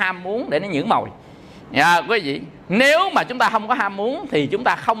ra cái ham muốn để nó nhử mồi. Quý vị, nếu mà chúng ta không có ham muốn thì chúng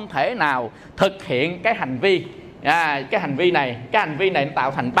ta không thể nào thực hiện cái hành vi. Cái hành vi này nó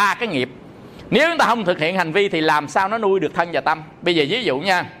tạo thành 3 cái nghiệp. Nếu chúng ta không thực hiện hành vi thì làm sao nó nuôi được thân và tâm? Bây giờ ví dụ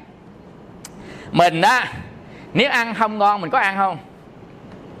nha, mình nếu ăn không ngon mình có ăn không?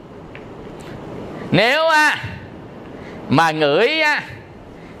 Nếu mà ngửi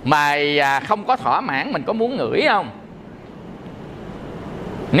mà không có thỏa mãn mình có muốn ngửi không?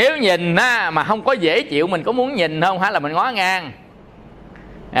 Nếu nhìn mà không có dễ chịu mình có muốn nhìn không? Hay là mình ngó ngang?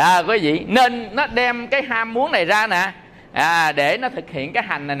 Quý vị, nên nó đem cái ham muốn này ra nè, để nó thực hiện cái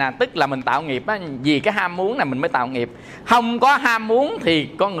hành này nè. Tức là mình tạo nghiệp vì cái ham muốn này mình mới tạo nghiệp. Không có ham muốn thì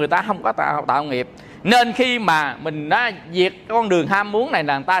con người ta không có tạo nghiệp. Nên khi mà mình diệt con đường ham muốn này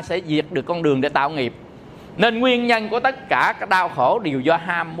là người ta sẽ diệt được con đường để tạo nghiệp. Nên nguyên nhân của tất cả các đau khổ đều do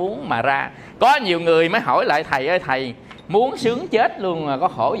ham muốn mà ra. Có nhiều người mới hỏi lại thầy ơi thầy, muốn sướng chết luôn mà có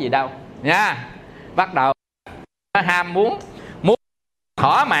khổ gì đâu nha. Bắt đầu ham muốn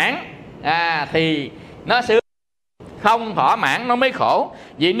thỏa mãn thì nó sướng, không thỏa mãn nó mới khổ.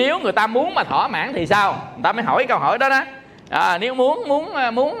 Vì nếu người ta muốn mà thỏa mãn thì sao? Người ta mới hỏi câu hỏi đó đó. Nếu muốn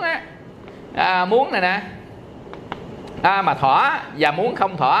này nè, mà thỏa và muốn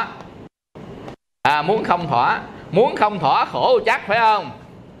không thỏa. Muốn không thỏa khổ chắc, phải không?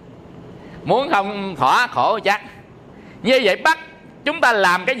 Muốn không thỏa khổ chắc. Như vậy bắt chúng ta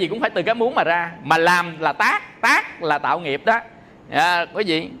làm cái gì cũng phải từ cái muốn mà ra. Mà làm là tác là tạo nghiệp đó. Quý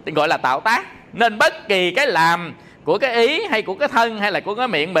vị, gọi là tạo tác. Nên bất kỳ cái làm của cái ý hay của cái thân hay là của cái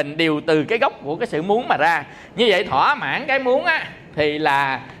miệng mình đều từ cái gốc của cái sự muốn mà ra. Như vậy thỏa mãn cái muốn thì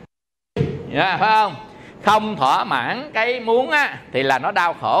là phải không? Không thỏa mãn cái muốn thì là nó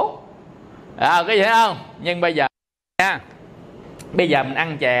đau khổ. Cái gì thấy không? Nhưng bây giờ mình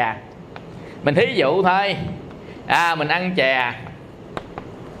ăn chè, mình thí dụ thôi. Mình ăn chè.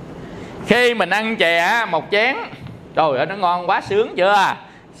 Khi mình ăn chè một chén, trời ơi nó ngon quá, sướng chưa?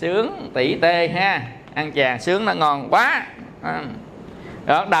 sướng tỉ tê ha, ăn chè sướng nó ngon quá.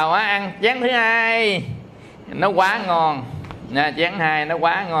 Rồi bắt đầu ăn chén thứ hai nó quá ngon nha, chén hai nó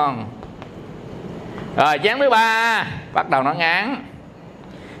quá ngon. Rồi chén thứ ba bắt đầu nó ngán,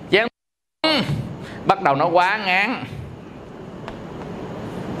 chén bắt đầu nó quá ngán,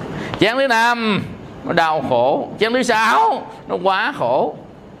 chén thứ năm nó đau khổ, chén thứ sáu nó quá khổ,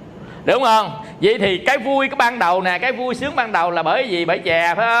 đúng không? Vậy thì cái vui cái ban đầu nè, cái vui sướng ban đầu là bởi gì? Bởi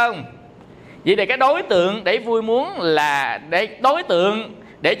chè, phải không? Vậy thì cái đối tượng để vui muốn là để đối tượng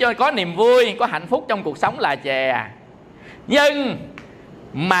để cho có niềm vui, có hạnh phúc trong cuộc sống là chè. Nhưng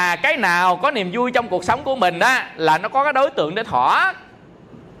mà cái nào có niềm vui trong cuộc sống của mình á là nó có cái đối tượng để thỏa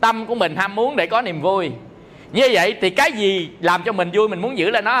tâm của mình ham muốn để có niềm vui. Như vậy thì cái gì làm cho mình vui mình muốn giữ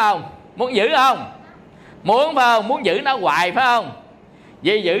lại nó không? Muốn giữ không? Muốn, phải không? Muốn giữ nó hoài, phải không?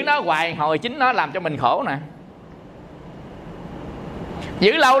 Vì giữ nó hoài hồi chính nó làm cho mình khổ nè.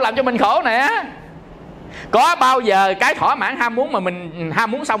 Giữ lâu làm cho mình khổ nè. Có bao giờ cái thỏa mãn ham muốn mà mình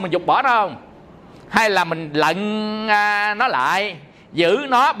ham muốn xong mình dục bỏ nó không? Hay là mình lận nó lại, giữ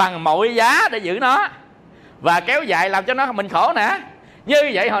nó bằng mọi giá để giữ nó và kéo dài làm cho nó mình khổ nè.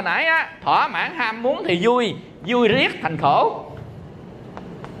 Như vậy hồi nãy á, thỏa mãn ham muốn thì vui, vui riết thành khổ,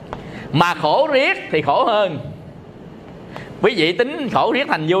 mà khổ riết thì khổ hơn. Quý vị tính khổ riết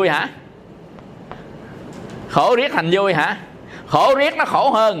thành vui hả? Khổ riết thành vui hả? Khổ riết nó khổ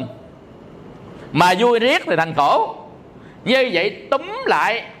hơn, mà vui riết thì thành khổ. Như vậy túm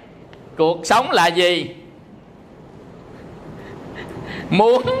lại cuộc sống là gì?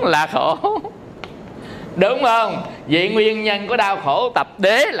 Muốn là khổ, đúng không? Vậy nguyên nhân của đau khổ tập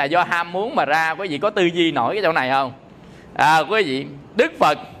đế là do ham muốn mà ra. Quý vị có tư duy nổi cái chỗ này không? Quý vị, Đức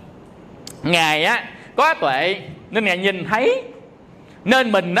Phật Ngài á có tuệ nên Ngài nhìn thấy,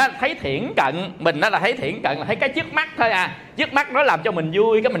 nên mình á thấy thiển cận, mình á là thấy thiển cận là thấy cái trước mắt thôi à. Trước mắt nó làm cho mình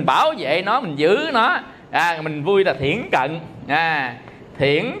vui, cái mình bảo vệ nó, mình giữ nó, mình vui là thiển cận.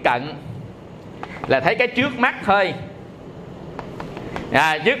 Thiển cận là thấy cái trước mắt thôi.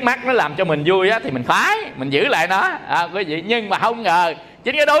 Trước mắt nó làm cho mình vui á thì mình khoái, mình giữ lại nó, quý vị. Nhưng mà không ngờ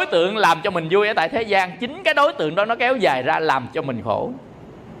chính cái đối tượng làm cho mình vui ở tại thế gian, chính cái đối tượng đó nó kéo dài ra làm cho mình khổ.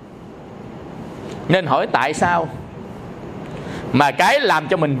 Nên hỏi tại sao mà cái làm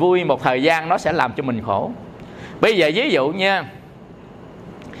cho mình vui một thời gian nó sẽ làm cho mình khổ. Bây giờ ví dụ nha,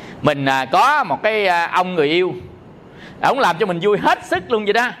 mình có một cái ông người yêu, ông làm cho mình vui hết sức luôn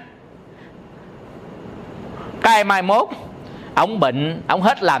vậy đó. Cái mai mốt ông bệnh, ông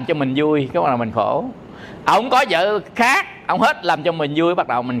hết làm cho mình vui, cái là mình khổ. Ông có vợ khác, ông hết làm cho mình vui, bắt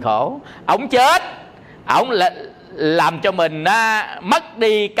đầu mình khổ. Ông chết, ông làm cho mình mất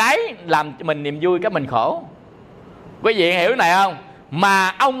đi cái làm cho mình niềm vui, cái mình khổ. Quý vị hiểu này không?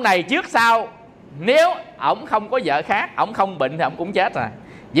 Mà ông này trước sau, nếu ông không có vợ khác, ông không bệnh thì ông cũng chết rồi.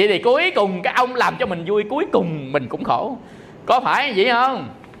 Vậy thì cuối cùng cái ông làm cho mình vui, cuối cùng mình cũng khổ. Có phải vậy không?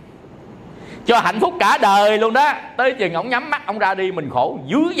 Cho hạnh phúc cả đời luôn đó, tới chừng ông nhắm mắt ông ra đi mình khổ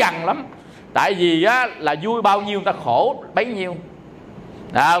dữ dằn lắm. Tại vì á, là vui bao nhiêu người ta khổ bấy nhiêu.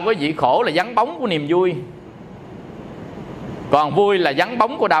 Quý vị, khổ là vắng bóng của niềm vui, còn vui là vắng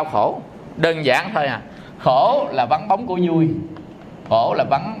bóng của đau khổ. Đơn giản thôi à. Khổ là vắng bóng của vui, khổ là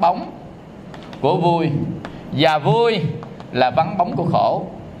vắng bóng của vui, và vui là vắng bóng của khổ.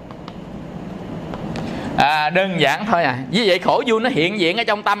 Đơn giản thôi à. Vì vậy khổ vui nó hiện diện ở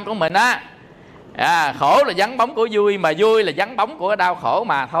trong tâm của mình á. Khổ là vắng bóng của vui, mà vui là vắng bóng của đau khổ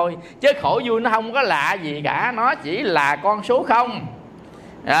mà thôi. Chứ khổ vui nó không có lạ gì cả, nó chỉ là con số không.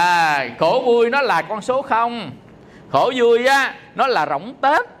 Khổ vui nó là con số không. Khổ vui á nó là rỗng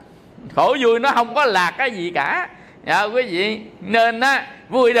tết, khổ vui nó không có là cái gì cả. Quý vị, nên á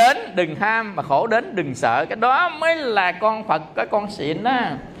vui đến đừng ham, mà khổ đến đừng sợ. Cái đó mới là con Phật, cái con xịn đó,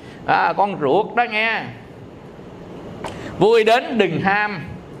 con ruột đó nghe. Vui đến đừng ham,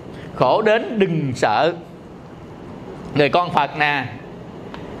 khổ đến đừng sợ. Người con Phật nè,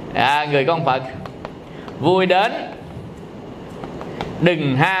 người con Phật, vui đến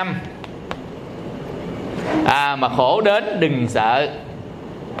đừng ham, mà khổ đến đừng sợ.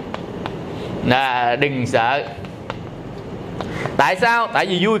 Đừng sợ. Tại sao? Tại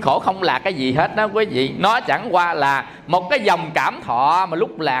vì vui khổ không là cái gì hết đó quý vị. Nó chẳng qua là một cái dòng cảm thọ mà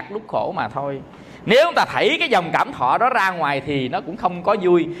lúc lạc lúc khổ mà thôi. Nếu chúng ta thảy cái dòng cảm thọ đó ra ngoài thì nó cũng không có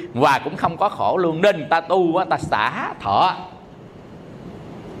vui và cũng không có khổ luôn. Nên ta tu á, ta xả thọ.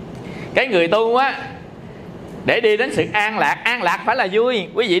 Cái người tu á, để đi đến sự an lạc phải là vui.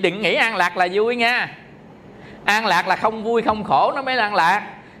 Quý vị đừng nghĩ an lạc là vui nha. An lạc là không vui không khổ nó mới là an lạc.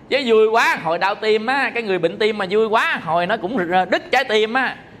 Chứ vui quá hồi đau tim á, cái người bệnh tim mà vui quá hồi nó cũng đứt trái tim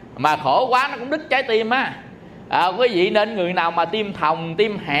á, mà khổ quá nó cũng đứt trái tim á. Quý vị nên người nào mà tim thòng,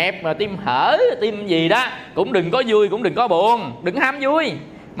 tim hẹp, mà tim hở, tim gì đó cũng đừng có vui, cũng đừng có buồn, đừng ham vui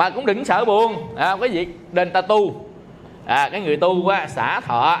mà cũng đừng sợ buồn. Quý vị nên ta tu. Cái người tu á, xả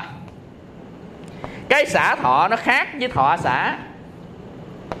thọ. Cái xả thọ nó khác với thọ xả.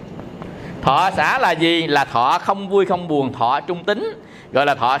 Thọ xả là gì? Là thọ không vui không buồn, thọ trung tính, gọi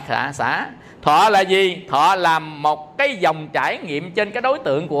là thọ xả. Thọ là gì? Thọ là một cái dòng trải nghiệm trên cái đối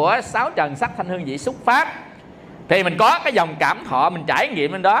tượng của sáu trần sắc thanh hương vị xúc pháp. Thì mình có cái dòng cảm thọ, mình trải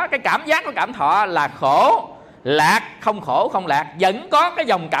nghiệm lên đó. Cái cảm giác của cảm thọ là khổ, lạc, không khổ, không lạc. Vẫn có cái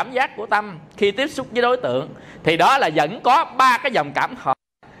dòng cảm giác của tâm khi tiếp xúc với đối tượng. Thì đó là vẫn có ba cái dòng cảm thọ.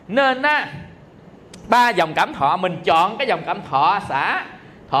 Nên á, ba dòng cảm thọ mình chọn cái dòng cảm thọ xả.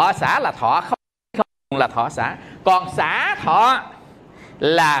 Thọ xả là thọ không là thọ xả. Còn xả thọ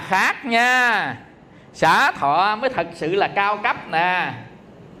là khác nha. Xả thọ mới thật sự là cao cấp nè.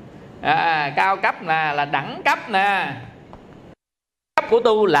 Cao cấp nè, là đẳng cấp nè. Cấp của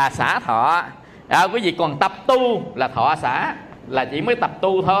tu là xả thọ. Quý vị còn tập tu là thọ xả, là chỉ mới tập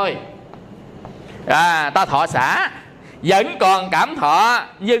tu thôi. Ta thọ xả vẫn còn cảm thọ,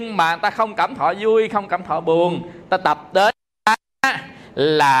 nhưng mà ta không cảm thọ vui, không cảm thọ buồn. Ta tập đến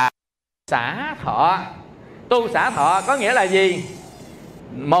là xả thọ. Tu xả thọ có nghĩa là gì?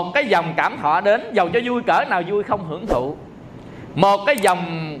 Một cái dòng cảm thọ đến, dầu cho vui cỡ nào vui không hưởng thụ. Một cái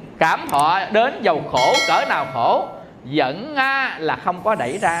dòng cảm thọ đến, dầu khổ cỡ nào khổ vẫn là không có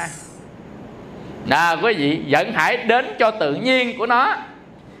đẩy ra. Quý vị vẫn hãy đến cho tự nhiên của nó.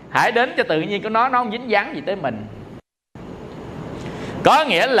 Hãy đến cho tự nhiên của nó không dính dáng gì tới mình. Có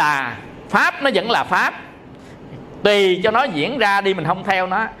nghĩa là pháp nó vẫn là pháp, tùy cho nó diễn ra đi, mình không theo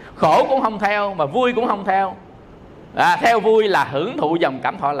nó. Khổ cũng không theo, mà vui cũng không theo. Theo vui là hưởng thụ dòng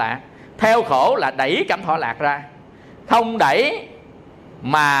cảm thọ lạc, theo khổ là đẩy cảm thọ lạc ra. Không đẩy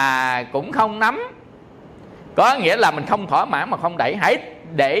mà cũng không nắm, có nghĩa là mình không thỏa mãn mà không đẩy. Hãy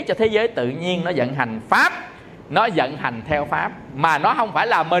để cho thế giới tự nhiên nó vận hành pháp, nó vận hành theo pháp. Mà nó không phải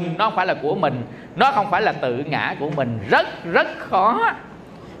là mình, nó không phải là của mình, nó không phải là tự ngã của mình. Rất khó.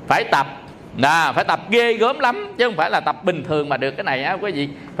 Phải tập, phải tập ghê gớm lắm, chứ không phải là tập bình thường mà được cái này á quý vị.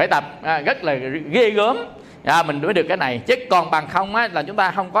 Phải tập rất là ghê gớm mình mới được cái này. Chứ còn bằng không á, là chúng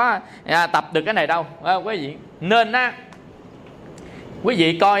ta không có tập được cái này đâu quý vị. Nên á, quý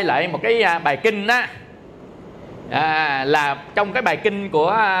vị coi lại một cái bài kinh á, là trong cái bài kinh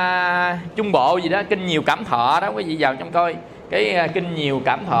của Trung Bộ gì đó, kinh Nhiều Cảm Thọ đó. Quý vị vào trong coi cái kinh Nhiều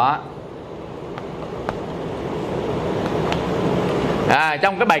Cảm Thọ.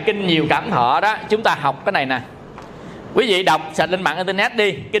 Trong cái bài kinh Nhiều Cảm Thọ đó, chúng ta học cái này nè. Quý vị đọc sạch lên mạng internet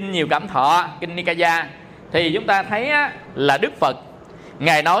đi, kinh Nhiều Cảm Thọ, kinh Nikaya, thì chúng ta thấy á, là Đức Phật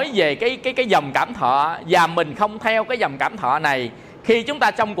Ngài nói về cái dòng cảm thọ. Và mình không theo cái dòng cảm thọ này. Khi chúng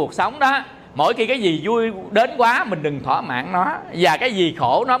ta trong cuộc sống đó, mỗi khi cái gì vui đến quá mình đừng thỏa mãn nó, và cái gì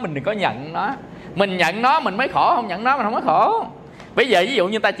khổ nó mình đừng có nhận nó. Mình nhận nó mình mới khổ, không nhận nó mình không có khổ. Bây giờ ví dụ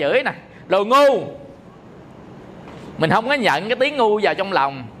như ta chửi nè, đồ ngu, mình không có nhận cái tiếng ngu vào trong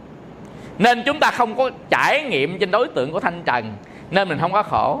lòng, nên chúng ta không có trải nghiệm trên đối tượng của thanh trần, nên mình không có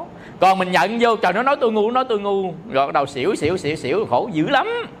khổ. Còn mình nhận vô, trời nó nói tôi ngu, rồi bắt đầu xỉu, khổ dữ lắm,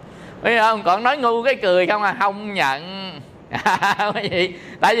 biết không? Còn nói ngu cái cười không không nhận.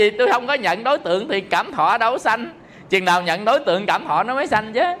 Tại vì tôi không có nhận đối tượng thì cảm thọ đâu sanh. Chừng nào nhận đối tượng cảm thọ nó mới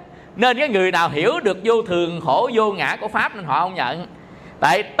sanh chứ. Nên cái người nào hiểu được vô thường khổ vô ngã của pháp nên họ không nhận.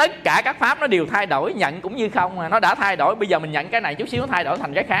 Tại tất cả các pháp nó đều thay đổi, nhận cũng như không mà. Nó đã thay đổi, bây giờ mình nhận cái này chút xíu thay đổi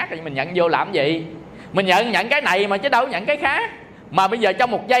thành cái khác, thì mình nhận vô làm gì? Mình nhận cái này mà chứ đâu nhận cái khác. Mà bây giờ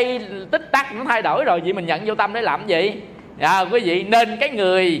trong một giây tích tắc nó thay đổi rồi, vậy mình nhận vô tâm để làm gì? Quý vị, nên cái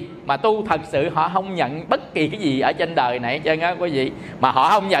người mà tu thật sự họ không nhận bất kỳ cái gì ở trên đời này hết trơn á quý vị. Mà họ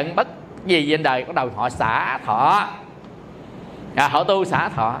không nhận bất gì trên đời, bắt đầu họ xả thọ. Họ tu xả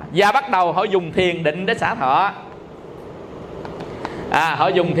thọ, và bắt đầu họ dùng thiền định để xả thọ. Họ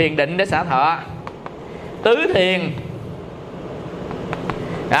dùng thiền định để xả thọ. Tứ thiền,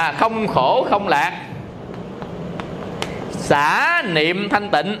 không khổ không lạc, xả niệm thanh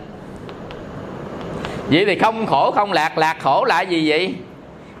tịnh. Vậy thì không khổ không lạc, lạc khổ là gì vậy?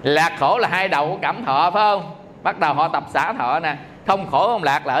 Lạc khổ là hai đầu của cảm thọ, phải không? Bắt đầu họ tập xả thọ nè. Không khổ không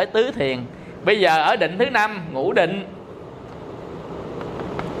lạc là ở tứ thiền. Bây giờ ở định thứ 5, ngũ định,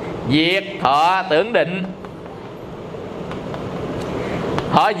 diệt thọ tưởng định.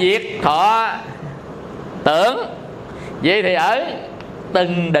 Họ diệt thọ tưởng. Vậy thì ở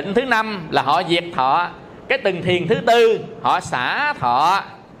từng định thứ 5 là họ diệt thọ. Cái từng thiền thứ 4 họ xả thọ.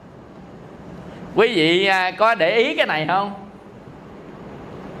 Quý vị có để ý cái này không?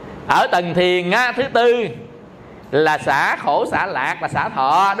 Ở tầng thiền thứ 4 là xả khổ xả lạc là xả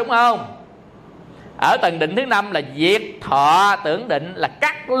thọ, đúng không? Ở tầng định thứ 5 là diệt thọ tưởng định, là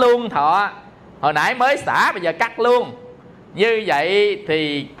cắt luôn thọ. Hồi nãy mới xả, bây giờ cắt luôn. Như vậy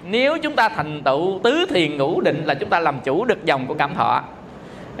thì nếu chúng ta thành tựu tứ thiền ngũ định là chúng ta làm chủ được dòng của cảm thọ.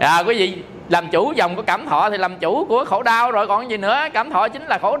 Quý vị làm chủ dòng của cảm thọ thì làm chủ của khổ đau rồi còn gì nữa. Cảm thọ chính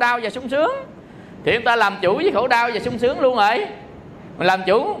là khổ đau và sung sướng, thì chúng ta làm chủ với khổ đau và sung sướng luôn rồi. Mình làm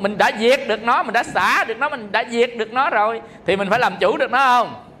chủ, mình đã diệt được nó, mình đã xả được nó, mình đã diệt được nó rồi, thì mình phải làm chủ được nó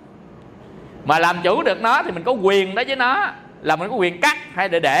không? Mà làm chủ được nó thì mình có quyền đó với nó, là mình có quyền cắt hay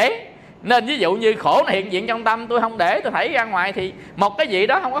để. Nên ví dụ như khổ nó hiện diện trong tâm, tôi không để, tôi thảy ra ngoài, thì một cái gì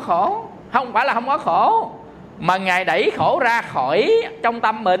đó không có khổ. Không phải là không có khổ, mà Ngài đẩy khổ ra khỏi trong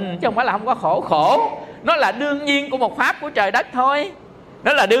tâm mình, chứ không phải là không có khổ. Khổ nó là đương nhiên của một pháp của trời đất thôi.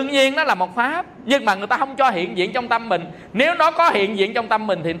 Nó là đương nhiên, nó là một pháp. Nhưng mà người ta không cho hiện diện trong tâm mình. Nếu nó có hiện diện trong tâm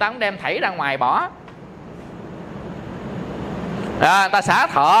mình thì người ta cũng đem thảy ra ngoài bỏ. Ta xả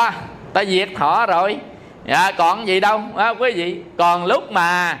thọ, ta diệt thọ rồi, còn gì đâu quý vị. Còn lúc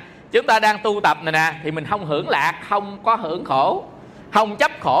mà chúng ta đang tu tập này nè, thì mình không hưởng lạc, không có hưởng khổ, không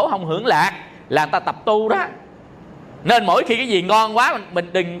chấp khổ, không hưởng lạc, là người ta tập tu đó. Nên mỗi khi cái gì ngon quá mình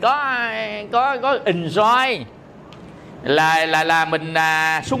đừng có enjoy, là mình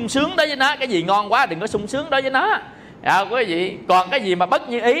sung sướng đối với nó. Cái gì ngon quá đừng có sung sướng đối với nó, quý vị. Còn cái gì mà bất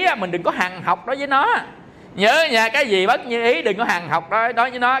như ý mình đừng có hằng học đối với nó. Nhớ nha, cái gì bất như ý đừng có hằng học đối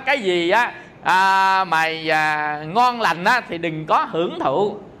với nó. Cái gì ngon lành thì đừng có hưởng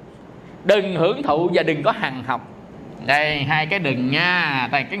thụ. Đừng hưởng thụ và đừng có hằng học. Đây, hai cái đừng nha,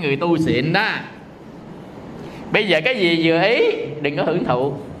 tại cái người tu xịn đó. Bây giờ cái gì vừa ý đừng có hưởng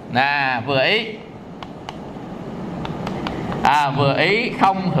thụ. Vừa ý, vừa ý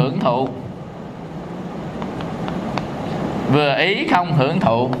không hưởng thụ. Vừa ý không hưởng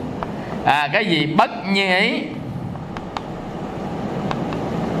thụ. Cái gì bất như ý,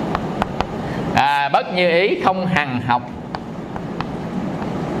 bất như ý không hằng học.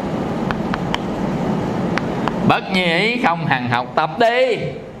 Bất như ý không hằng học. Tập đi.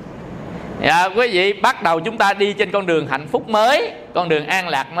 Quý vị, bắt đầu chúng ta đi trên con đường hạnh phúc mới, con đường an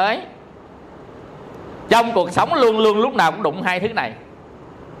lạc mới. Trong cuộc sống luôn luôn lúc nào cũng đụng hai thứ này.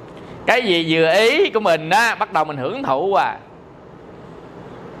 Cái gì vừa ý của mình á, bắt đầu mình hưởng thụ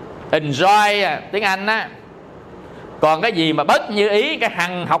enjoy tiếng Anh á. Còn cái gì mà bất như ý, cái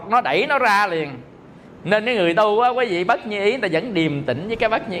hằng học nó đẩy nó ra liền. Nên cái người tu á, quý vị, bất như ý người ta vẫn điềm tĩnh với cái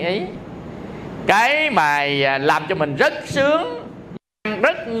bất như ý. Cái mà làm cho mình rất sướng,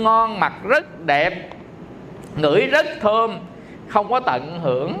 rất ngon, mặt rất đẹp, ngửi rất thơm, không có tận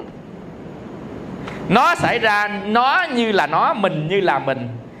hưởng. Nó xảy ra, nó như là nó, mình như là mình,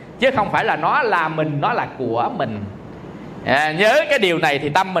 chứ không phải là nó là mình, nó là của mình. Nhớ cái điều này thì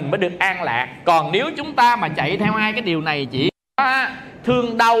tâm mình mới được an lạc. Còn nếu chúng ta mà chạy theo hai cái điều này chỉ có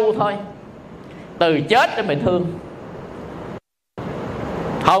thương đau thôi. Từ chết đến mình thương,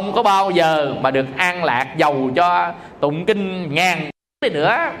 không có bao giờ mà được an lạc. Dầu cho tụng kinh ngàn đi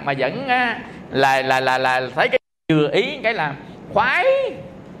nữa mà vẫn là thấy cái vừa ý cái là khoái.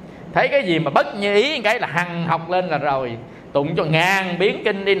 Thấy cái gì mà bất như ý cái là hằng học lên là rồi. Tụng cho ngàn biến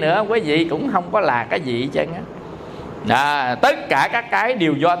kinh đi nữa, quý vị cũng không có là cái gì hết trơn á. Tất cả các cái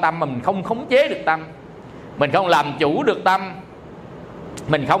đều do tâm. Mình không khống chế được tâm, mình không làm chủ được tâm,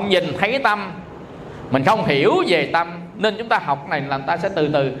 mình không nhìn thấy tâm, mình không hiểu về tâm. Nên chúng ta học này là chúng ta sẽ từ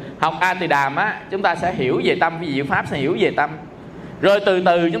từ học A Tỳ Đàm á, chúng ta sẽ hiểu về tâm. Diệu pháp sẽ hiểu về tâm. Rồi từ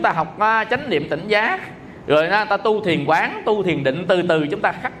từ chúng ta học chánh niệm tỉnh giác. Rồi ta tu thiền quán, tu thiền định. Từ từ chúng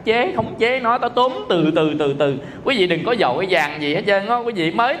ta khắc chế, khống chế nó, ta tóm từ từ. Quý vị đừng có vội vàng gì hết trơn á. Quý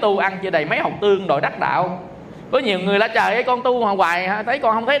vị mới tu ăn chưa đầy mấy hột tương đòi đắc đạo. Có nhiều người là trời ơi, con tu hoài thấy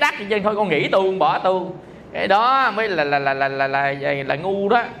con không thấy đắc gì trơn, thôi con nghỉ tu, bỏ tu. Cái đó mới là ngu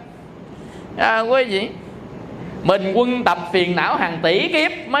đó. Quý vị, mình quân tập phiền não hàng tỷ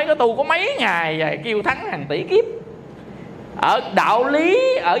kiếp mới có tu có mấy ngày kêu thắng hàng tỷ kiếp. Ở đạo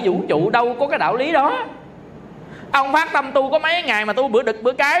lý, ở vũ trụ đâu có cái đạo lý đó. Ông phát tâm tu có mấy ngày mà tu bữa đực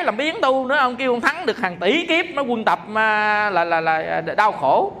bữa cái làm biến tu nữa, ông kêu ông thắng được hàng tỷ kiếp. Nó quân tập là đau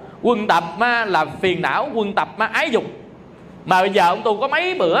khổ, quân tập là phiền não, quân tập ái dục. Mà bây giờ ông tu có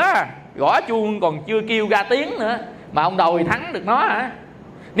mấy bữa gõ chuông còn chưa kêu ra tiếng nữa mà ông đòi thắng được nó hả?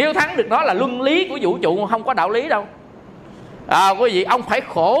 Nếu thắng được nó là luân lý của vũ trụ, không có đạo lý đâu. Quý vị, ông phải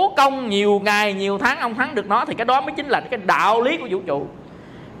khổ công nhiều ngày nhiều tháng ông thắng được nó, thì cái đó mới chính là cái đạo lý của vũ trụ.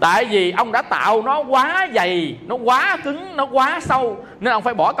 Tại vì ông đã tạo nó quá dày, nó quá cứng, nó quá sâu, nên ông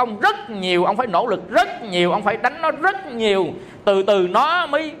phải bỏ công rất nhiều, ông phải nỗ lực rất nhiều, ông phải đánh nó rất nhiều. Từ từ nó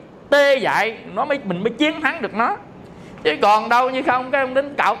mới tê dại, mình mới chiến thắng được nó. Chứ còn đâu như không, cái ông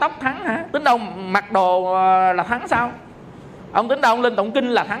tính cạo tóc thắng hả? Tính đâu mặc đồ là thắng sao? Ông tính đâu ông lên tụng kinh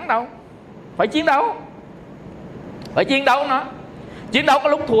là thắng đâu? phải chiến đấu. Phải chiến đấu nó. Chiến đấu có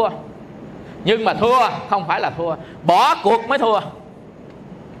lúc thua, nhưng mà thua không phải là thua, bỏ cuộc mới thua.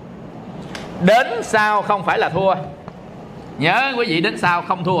 Đến sau không phải là thua. Nhớ quý vị, đến sau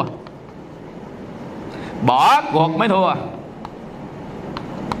không thua, bỏ cuộc mới thua.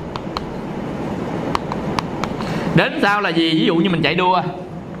 Đến sau là gì? Ví dụ như mình chạy đua,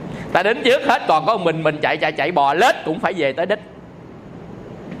 ta đến trước hết, còn có mình chạy bò lết cũng phải về tới đích,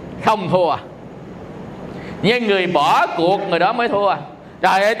 không thua. Nhưng người bỏ cuộc, người đó mới thua.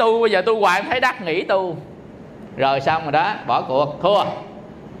 Trời ơi, tu bây giờ tu hoài thấy đắc, nghỉ tu rồi xong rồi đó, bỏ cuộc, thua.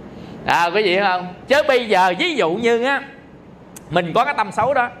 Quý vị không? Chứ bây giờ ví dụ như á, mình có cái tâm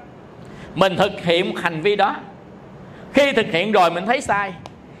xấu đó, mình thực hiện một hành vi đó, khi thực hiện rồi mình thấy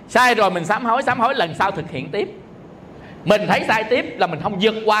sai rồi mình sám hối, lần sau thực hiện tiếp. Mình thấy sai tiếp là mình không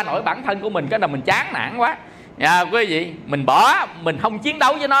vượt qua nổi bản thân của mình, cái là mình chán nản quá. Quý vị, mình bỏ, mình không chiến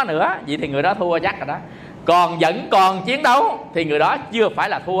đấu với nó nữa, vậy thì người đó thua chắc rồi đó. Còn vẫn còn chiến đấu thì người đó chưa phải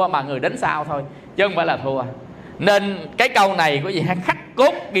là thua, mà người đến sau thôi, chứ không phải là thua. Nên cái câu này quý vị hãy khắc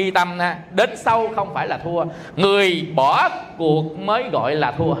cốt ghi tâm nha, đến sau không phải là thua, người bỏ cuộc mới gọi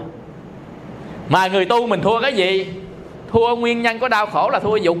là thua. Mà người tu mình thua cái gì? Thua nguyên nhân của đau khổ là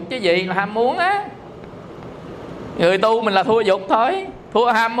thua dục chứ gì, là ham muốn á. Người tu mình là thua dục thôi,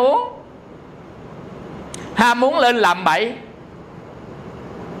 thua ham muốn. Ham muốn lên làm bậy,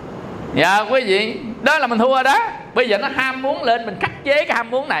 quý vị, đó là mình thua đó. Bây giờ nó ham muốn lên, mình khắc chế cái ham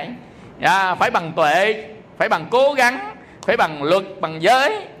muốn này. Phải bằng tuệ, phải bằng cố gắng, phải bằng luật, bằng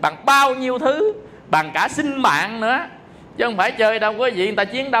giới, bằng bao nhiêu thứ, bằng cả sinh mạng nữa, chứ không phải chơi đâu quý vị. Người ta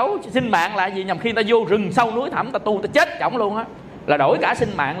chiến đấu sinh mạng là gì? Nhằm khi người ta vô rừng sâu núi thẳm, ta tu ta chết chỏng luôn á, là đổi cả sinh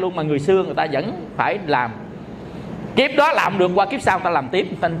mạng luôn. Mà người xưa người ta vẫn phải làm. Kiếp đó làm được, qua kiếp sau ta làm tiếp.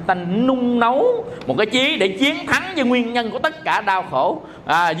 Ta nung nấu một cái chí để chiến thắng với nguyên nhân của tất cả đau khổ,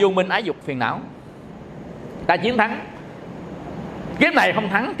 vô minh ái dục phiền não. Ta chiến thắng. Kiếp này không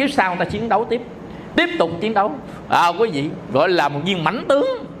thắng, kiếp sau ta chiến đấu tiếp, tiếp tục chiến đấu. Quý vị, gọi là một viên mãnh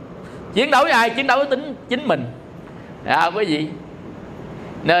tướng. Chiến đấu với ai? Chiến đấu với chính mình. Quý vị,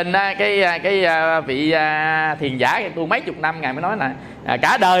 nên cái vị thiền giả tu mấy chục năm, ngài mới nói là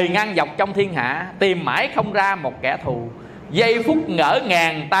cả đời ngang dọc trong thiên hạ, tìm mãi không ra một kẻ thù, giây phút ngỡ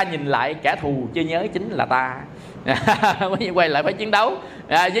ngàng ta nhìn lại, kẻ thù chưa nhớ chính là ta. Quý vị quay lại phải chiến đấu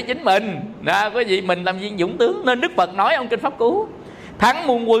với chính mình. Quý vị, mình làm viên dũng tướng. Nên Đức Phật nói ông Kinh Pháp Cú, thắng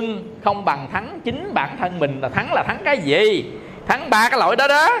muôn quân không bằng thắng chính bản thân mình. Là thắng cái gì? Thắng ba cái loại đó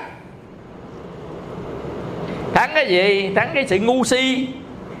đó. Thắng cái gì? Thắng cái sự ngu si,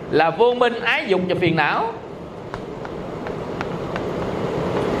 là vô minh, ái dục và phiền não.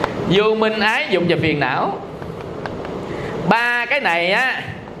 Vô minh, ái dục và phiền não, ba cái này á,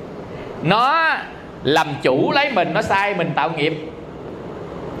 nó làm chủ lấy mình, nó sai mình tạo nghiệp.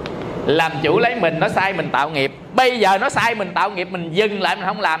 Làm chủ lấy mình, nó sai mình tạo nghiệp. Bây giờ nó sai mình tạo nghiệp, mình dừng lại, mình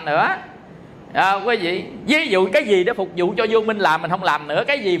không làm nữa. Quý vị, ví dụ cái gì để phục vụ cho vô minh làm mình không làm nữa,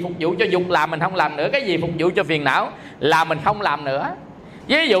 cái gì phục vụ cho dục làm mình không làm nữa, cái gì phục vụ cho phiền não là mình không làm nữa.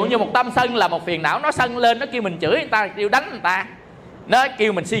 Ví dụ như một tâm sân là một phiền não, nó sân lên, nó kêu mình chửi người ta, kêu đánh người ta, nó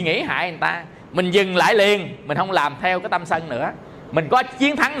kêu mình suy nghĩ hại người ta, mình dừng lại liền, mình không làm theo cái tâm sân nữa. Mình có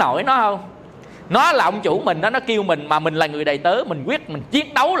chiến thắng nổi nó không? Nó là ông chủ mình đó, nó kêu mình mà mình là người đầy tớ, mình quyết mình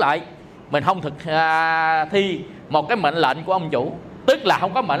chiến đấu lại. Mình không thực thi một cái mệnh lệnh của ông chủ, tức là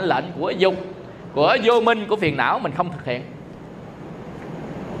không có mệnh lệnh của dục, của vô minh, của phiền não, mình không thực hiện.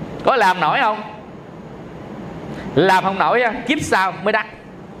 Có làm nổi không? Làm không nổi, kiếp sau mới đắc.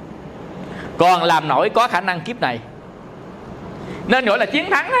 Còn làm nổi có khả năng kiếp này, nên gọi là chiến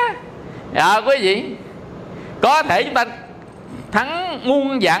thắng á. Quý vị, có thể chúng ta thắng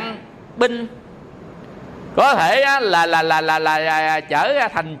muôn vạn binh, có thể là chở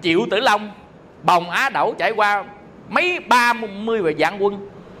thành triệu tử long, bồng Á Đẩu trải qua mấy 30 vạn quân,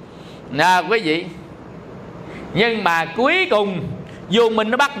 quý vị. Nhưng mà cuối cùng vô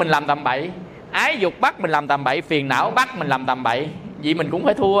minh nó bắt mình làm tầm bậy, ái dục bắt mình làm tầm bậy, phiền não bắt mình làm tầm bậy, vậy mình cũng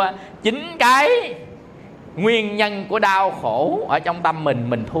phải thua chính cái nguyên nhân của đau khổ ở trong tâm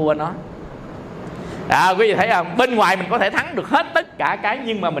mình thua nó. Quý vị thấy không? Bên ngoài mình có thể thắng được hết tất cả cái,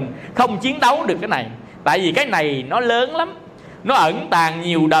 nhưng mà mình không chiến đấu được cái này. Tại vì cái này nó lớn lắm, nó ẩn tàng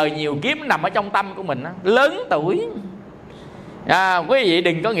nhiều đời nhiều kiếp, nằm ở trong tâm của mình đó. Lớn tuổi, quý vị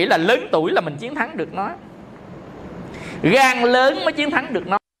đừng có nghĩ là lớn tuổi là mình chiến thắng được nó. Gan lớn mới chiến thắng được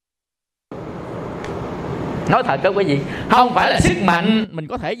nó. Nói thật đó quý vị, không phải là sức mạnh mình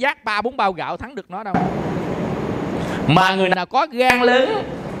có thể vác 3-4 bao gạo thắng được nó đâu. Mà người nào có gan lớn,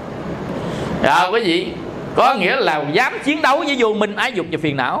 quý vị, có nghĩa là dám chiến đấu với vô minh, ái dục và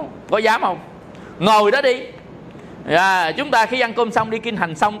phiền não. Có dám không? Ngồi đó đi, Chúng ta khi ăn cơm xong, đi kinh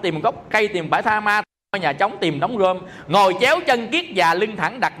hành xong, tìm một gốc cây, tìm bãi tha ma, nhà trống, tìm đống rơm, ngồi chéo chân kiết già, lưng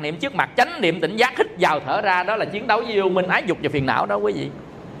thẳng, đặt niệm trước mặt, chánh niệm tỉnh giác, hít vào thở ra. Đó là chiến đấu với vô minh, ái dục và phiền não đó quý vị.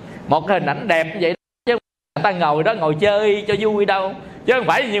 Một hình ảnh đẹp như vậy chứ người ta ngồi đó ngồi chơi cho vui đâu, chứ không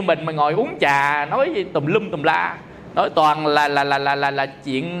phải như mình mà ngồi uống trà nói tùm lum tùm la, nói toàn là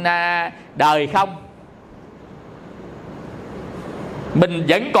chuyện đời không. Mình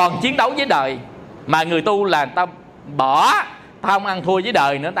vẫn còn chiến đấu với đời, mà người tu là người ta bỏ, ta không ăn thua với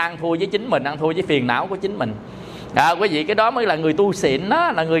đời nữa, ta ăn thua với chính mình, ăn thua với phiền não của chính mình. Quý vị, cái đó mới là người tu xịn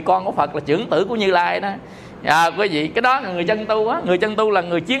đó, là người con của Phật, là trưởng tử của Như Lai đó. Quý vị, cái đó là người chân tu á. Người chân tu là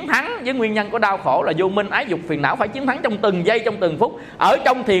người chiến thắng với nguyên nhân của đau khổ là vô minh, ái dục, phiền não, phải chiến thắng trong từng giây, trong từng phút, ở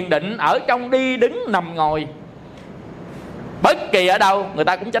trong thiền định, ở trong đi đứng nằm ngồi, bất kỳ ở đâu người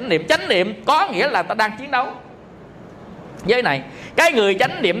ta cũng chánh niệm. Chánh niệm có nghĩa là ta đang chiến đấu với này. Cái người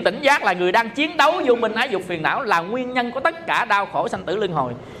chánh niệm tỉnh giác là người đang chiến đấu vô minh, ái dục, phiền não, là nguyên nhân của tất cả đau khổ sanh tử luân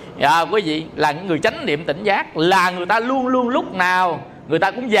hồi. Quý vị, là người chánh niệm tỉnh giác là người ta luôn luôn lúc nào người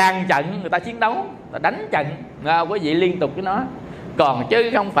ta cũng dàn trận, người ta chiến đấu, ta đánh trận, quý vị, liên tục với nó. Còn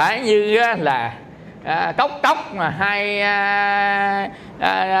chứ không phải như là cốc mà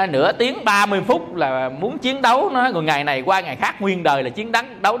nửa tiếng 30 phút là muốn chiến đấu nó, rồi ngày này qua ngày khác nguyên đời là chiến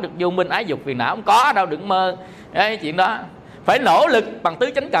đấu được vô minh, ái dục, phiền não. Không có đâu, đừng mơ cái chuyện đó. Phải nỗ lực bằng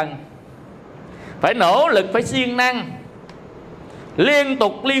tứ chánh cần, phải nỗ lực, phải siêng năng liên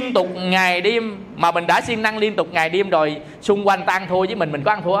tục ngày đêm. Mà mình đã siêng năng liên tục ngày đêm rồi, xung quanh ta ăn thua với mình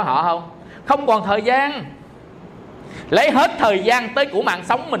có ăn thua họ không? Không còn thời gian. Lấy hết thời gian tới của mạng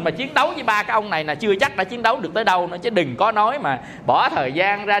sống mình mà chiến đấu với ba cái ông này là chưa chắc đã chiến đấu được tới đâu nữa. Chứ đừng có nói mà bỏ thời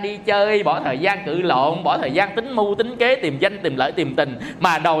gian ra đi chơi, bỏ thời gian cự lộn, bỏ thời gian tính mưu tính kế, tìm danh tìm lợi tìm tình,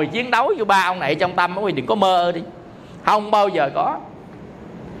 mà đòi chiến đấu với ba ông này trong tâm. Quý vị đừng có mơ đi, không bao giờ có.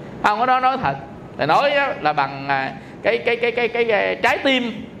 Không có đó, nói thật. Thầy nói là bằng cái trái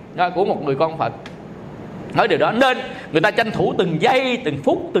tim của một người con Phật. Nói điều đó nên người ta tranh thủ từng giây, từng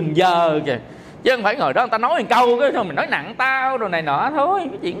phút, từng giờ kìa. Chứ không phải ngồi đó người ta nói một câu cái thôi mình nói nặng tao đồ này nọ thôi.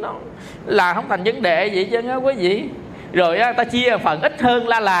 Cái chuyện đó là không thành vấn đề gì chứ quý vị. Rồi ta chia phần ít hơn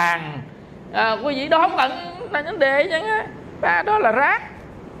la làng, quý vị, đó không cần là vấn đề chứ. Đó là rác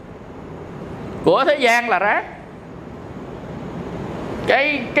của thế gian, là rác.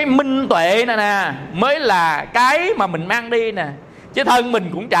 Cái minh tuệ này nè mới là cái mà mình mang đi nè, chứ thân mình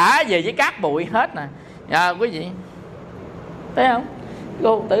cũng trả về với cát bụi hết nè. Quý vị thấy không?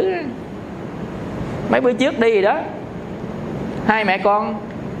 Cô Tử mấy bữa trước đi rồi đó, hai mẹ con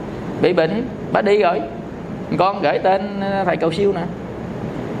bị bệnh, bà đi rồi, con gửi tên thầy Cầu Siêu nè,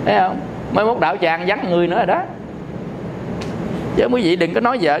 thấy không? Mới mốt đạo tràng vắng người nữa rồi đó. Chứ quý vị đừng có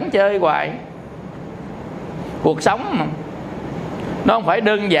nói giỡn chơi hoài. Cuộc sống mà nó không phải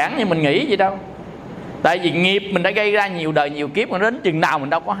đơn giản như mình nghĩ vậy đâu. Tại vì nghiệp mình đã gây ra nhiều đời nhiều kiếp, mà đến chừng nào mình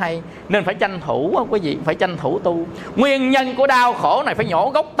đâu có hay. Nên phải tranh thủ, quý vị, phải tranh thủ tu. Nguyên nhân của đau khổ này phải nhổ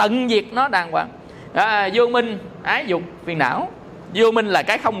gốc tận diệt nó đàng hoàng. Vô minh, ái dục, phiền não. Vô minh là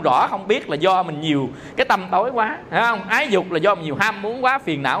cái không rõ không biết, là do mình nhiều cái tâm tối quá, thấy không? Ái dục là do mình nhiều ham muốn quá,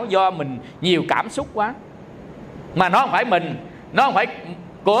 phiền não do mình nhiều cảm xúc quá. Mà nó không phải mình, nó không phải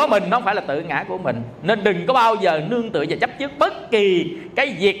của mình, nó không phải là tự ngã của mình. Nên đừng có bao giờ nương tựa và chấp trước bất kỳ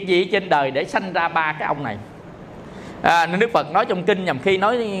cái việc gì trên đời để sanh ra ba cái ông này. Nên Đức Phật nói trong kinh, nhằm khi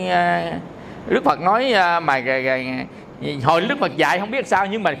nói Đức Phật nói mà hồi Đức Phật dạy không biết sao,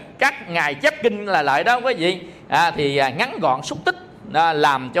 nhưng mà các ngài chép kinh là lại đó quý vị. Thì ngắn gọn xúc tích,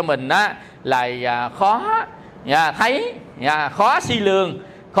 làm cho mình là khó thấy, khó suy lường,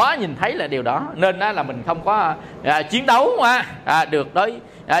 khó nhìn thấy là điều đó. Nên là mình không có chiến đấu được đối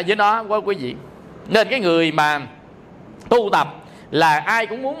với nó quý vị. Nên cái người mà tu tập là ai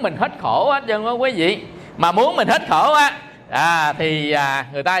cũng muốn mình hết khổ hết trơn quý vị. Mà muốn mình hết khổ thì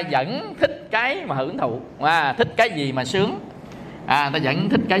người ta vẫn thích cái mà hưởng thụ, thích cái gì mà sướng, ta vẫn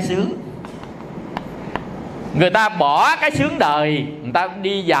thích cái sướng. Người ta bỏ cái sướng đời, người ta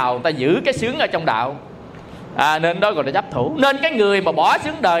đi vào, người ta giữ cái sướng ở trong đạo. Nên đó gọi là chấp thủ. Nên cái người mà bỏ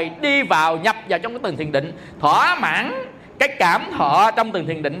sướng đời, đi vào, nhập vào trong cái từng thiền định, thỏa mãn cái cảm thọ trong từng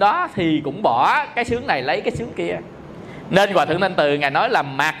thiền định đó, thì cũng bỏ cái sướng này lấy cái sướng kia. Nên Hòa Thượng Thanh Từ ngài nói là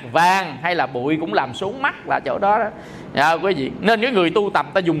mạt vàng hay là bụi cũng làm xuống mắt, là chỗ đó đó. Quý vị, nên cái người tu tập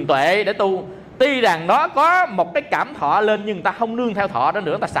ta dùng tuệ để tu. Tuy rằng nó có một cái cảm thọ lên, nhưng người ta không nương theo thọ đó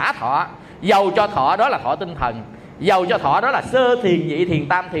nữa, người ta xả thọ. Dầu cho thọ đó là thọ tinh thần, dầu cho thọ đó là sơ thiền, nhị thiền,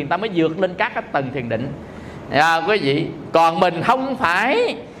 tam thiền, ta mới vượt lên các cái tầng thiền định. Quý vị, còn mình không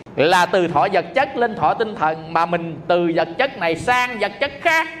phải là từ thọ vật chất lên thọ tinh thần, mà mình từ vật chất này sang vật chất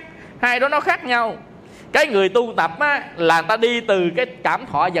khác. Hai đó nó khác nhau. Cái người tu tập là ta đi từ cái cảm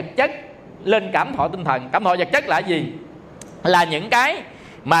thọ vật chất lên cảm thọ tinh thần. Cảm thọ vật chất là gì? Là những cái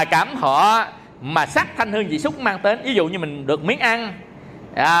mà cảm thọ mà sắc thanh hương vị xúc mang đến. Ví dụ như mình được miếng ăn,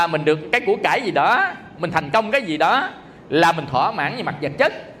 mình được cái của cải gì đó, mình thành công cái gì đó, là mình thỏa mãn về mặt vật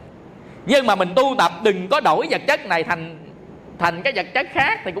chất. Nhưng mà mình tu tập đừng có đổi vật chất này thành cái vật chất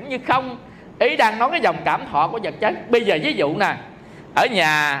khác thì cũng như không. Ý đang nói cái dòng cảm thọ của vật chất. Bây giờ ví dụ nè, ở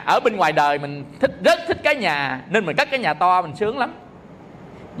nhà, ở bên ngoài đời mình rất thích cái nhà, nên mình cất cái nhà to mình sướng lắm.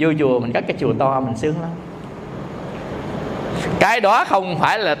 Vô chùa mình cất cái chùa to mình sướng lắm. Cái đó không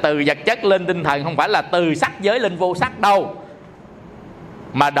phải là từ vật chất lên tinh thần, không phải là từ sắc giới lên vô sắc đâu,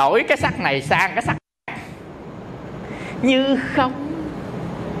 mà đổi cái sắc này sang cái sắc khác. Như không.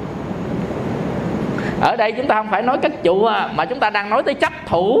 Ở đây chúng ta không phải nói cất chùa, mà chúng ta đang nói tới chấp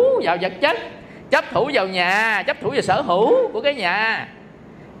thủ vào vật chất, chấp thủ vào nhà, chấp thủ vào sở hữu của cái nhà.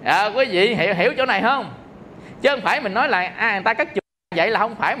 Quý vị hiểu chỗ này không? Chứ không phải mình nói là người ta cất chùa, vậy là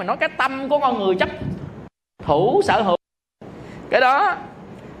không phải. Mình nói cái tâm của con người chấp thủ sở hữu cái đó.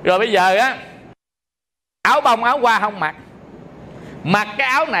 Rồi bây giờ á, áo bông áo hoa không mặc, mặc cái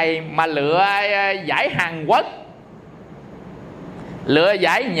áo này mà lựa vải Hàn Quốc, lựa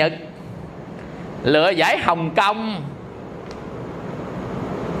vải Nhật, lựa vải Hồng Kông,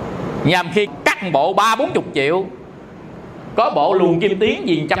 nhằm khi cắt bộ 30-40 triệu, có bộ luồn kim tuyến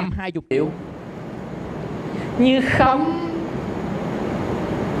gì 120 triệu. Như không.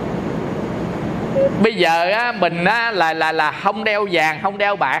 Bây giờ á, mình á, là không đeo vàng, không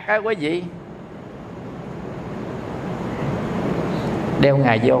đeo bạc á quý vị, đeo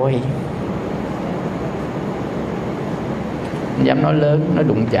ngà voi. Không dám nói lớn, nói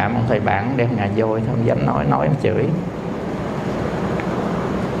đụng chạm ông thầy bạn đeo ngà voi, không dám nói em chửi.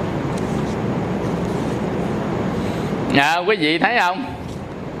 Quý vị thấy không?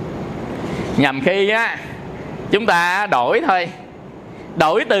 Nhằm khi á, chúng ta đổi thôi,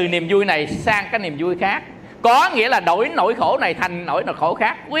 đổi từ niềm vui này sang cái niềm vui khác. Có nghĩa là đổi nỗi khổ này thành nỗi khổ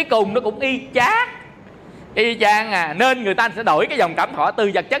khác. Cuối cùng nó cũng y chang Nên người ta sẽ đổi cái dòng cảm thọ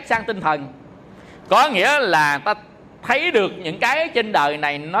từ vật chất sang tinh thần. Có nghĩa là ta thấy được những cái trên đời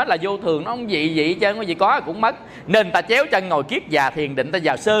này nó là vô thường, nó không dị chứ có gì có cũng mất. Nên ta chéo chân ngồi kiết già thiền định, ta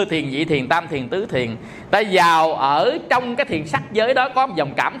vào sơ thiền, nhị thiền, tam thiền, tứ thiền. Ta vào ở trong cái thiền sắc giới đó có một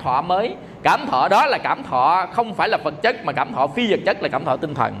dòng cảm thọ mới. Cảm thọ đó là cảm thọ không phải là vật chất, mà cảm thọ phi vật chất là cảm thọ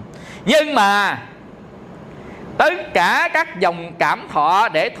tinh thần. Nhưng mà tất cả các dòng cảm thọ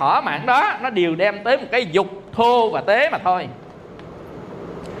để thỏa mãn đó, nó đều đem tới một cái dục thô và tế mà thôi.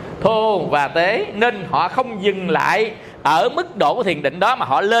 Thô và tế. Nên họ không dừng lại ở mức độ của thiền định đó, mà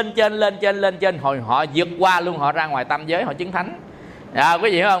họ lên trên, hồi họ vượt qua luôn, họ ra ngoài tam giới, họ chứng thánh.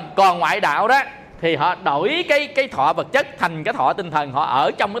 Quý vị không? Còn ngoại đạo đó thì họ đổi cái thọ vật chất thành cái thọ tinh thần, họ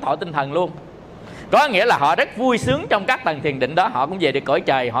ở trong cái thọ tinh thần luôn. Có nghĩa là họ rất vui sướng trong các tầng thiền định đó, họ cũng về được cõi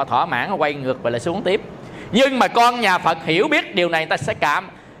trời, họ thỏa mãn, họ quay ngược về lại xuống tiếp. Nhưng mà con nhà Phật hiểu biết điều này, ta sẽ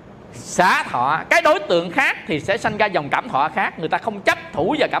xả thọ. Cái đối tượng khác thì sẽ sanh ra dòng cảm thọ khác. Người ta không chấp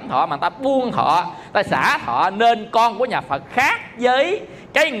thủ vào cảm thọ mà người ta buông thọ, ta xả thọ. Nên con của nhà Phật khác với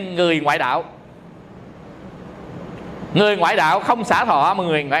cái người ngoại đạo. Người ngoại đạo không xả thọ, mà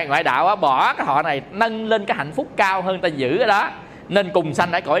người ngoại đạo bỏ cái thọ này nâng lên cái hạnh phúc cao hơn, ta giữ cái đó nên cùng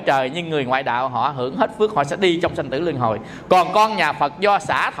sanh ở cõi trời. Nhưng người ngoại đạo họ hưởng hết phước, họ sẽ đi trong sanh tử luân hồi. Còn con nhà Phật do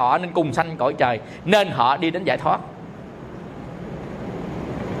xả thọ nên cùng sanh cõi trời, nên họ đi đến giải thoát.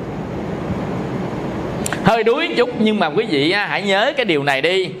 Hơi đuối chút, nhưng mà quý vị hãy nhớ cái điều này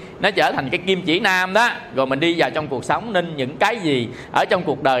đi. Nó trở thành cái kim chỉ nam đó. Rồi mình đi vào trong cuộc sống. Nên những cái gì ở trong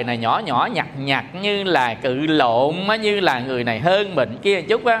cuộc đời này nhỏ nhỏ nhặt như là cự lộn, như là người này hơn mình kia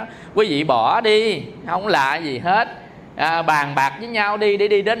chút á, quý vị bỏ đi, không lạ gì hết. Bàn bạc với nhau đi để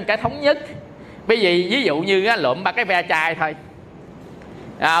đi đến cái thống nhất. Ví dụ như lụm ba cái ve chai thôi,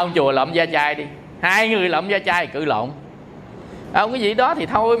 ông chùa lụm ve chai đi, hai người lụm ve chai cự lộn. Cái gì đó thì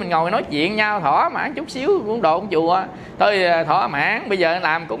thôi mình ngồi nói chuyện nhau thỏa mãn chút xíu cũng độ chùa thôi, thỏa mãn. Bây giờ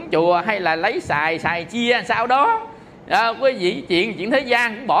làm cúng chùa hay là lấy xài chia sao đó. Quý vị chuyện thế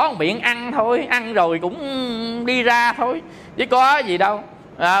gian cũng bỏ một miệng ăn thôi, ăn rồi cũng đi ra thôi chứ có gì đâu.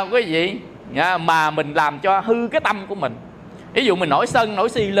 Quý vị mà mình làm cho hư cái tâm của mình. Ví dụ mình nổi sân nổi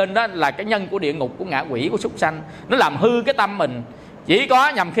si lên, đó là cái nhân của địa ngục, của ngạ quỷ, của súc sanh. Nó làm hư cái tâm mình. Chỉ có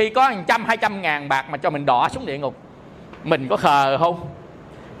nhằm khi có 100-200 ngàn bạc mà cho mình đọa xuống địa ngục, mình có khờ không?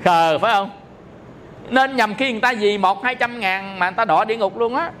 Khờ phải không? Nên nhằm khi người ta vì 100-200 ngàn mà người ta đọa địa ngục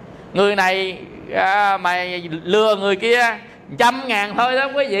luôn á. Người này mà lừa người kia 100 ngàn thôi đó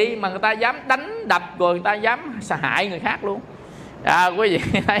quý vị, mà người ta dám đánh đập, rồi người ta dám hại người khác luôn. Quý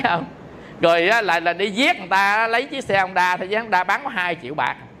vị thấy không? Rồi lại là đi giết người ta, lấy chiếc xe Honda, thì Honda bán có 2 triệu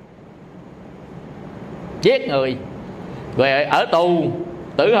bạc, giết người, rồi ở tù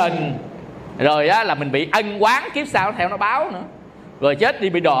tử hình, Rồi á là mình bị ân oán kiếp sau theo nó báo nữa. Rồi chết đi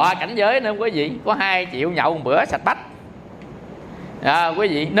bị đọa cảnh giới nữa quý vị. Có 2 triệu nhậu một bữa sạch bách. Quý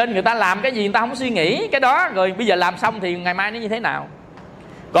vị, nên người ta làm cái gì người ta không suy nghĩ cái đó. Rồi bây giờ làm xong thì ngày mai nó như thế nào.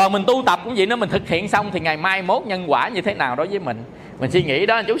 Còn mình tu tập cũng vậy nữa, mình thực hiện xong thì ngày mai mốt nhân quả như thế nào đối với mình suy nghĩ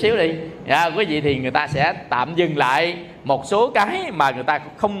đó chút xíu đi. Quý vị, thì người ta sẽ tạm dừng lại một số cái mà người ta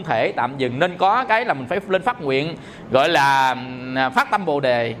không thể tạm dừng. Nên có cái là mình phải lên phát nguyện, gọi là phát tâm Bồ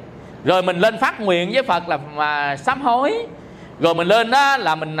Đề. Rồi mình lên phát nguyện với Phật là sám hối. Rồi mình lên đó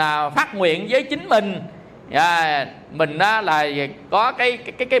là mình phát nguyện với chính mình. Mình là có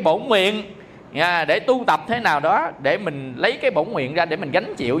cái bổn nguyện để tu tập thế nào đó, để mình lấy cái bổn nguyện ra để mình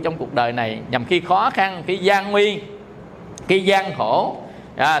gánh chịu trong cuộc đời này. Nhằm khi khó khăn, khi gian nguy, khi gian khổ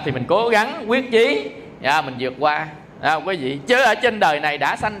thì mình cố gắng quyết chí mình vượt qua. Quý vị, chứ ở trên đời này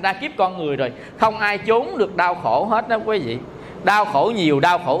đã sanh ra kiếp con người rồi, không ai trốn được đau khổ hết đó quý vị. Đau khổ nhiều,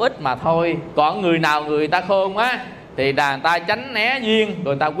 đau khổ ít mà thôi. Còn người nào người ta khôn á thì người ta tránh né duyên,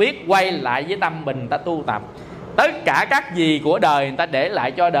 rồi người ta quyết quay lại với tâm mình, người ta tu tập. Tất cả các gì của đời người ta để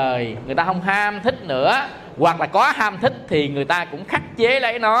lại cho đời, người ta không ham thích nữa. Hoặc là có ham thích thì người ta cũng khắc chế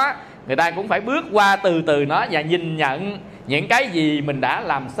lấy nó. Người ta cũng phải bước qua từ từ nó và nhìn nhận những cái gì mình đã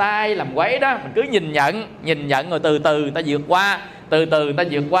làm sai, làm quấy đó. Mình cứ nhìn nhận rồi từ từ người ta vượt qua. Từ từ người ta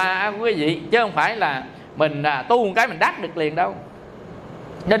vượt qua quý vị. Chứ không phải là mình tu một cái mình đắc được liền đâu.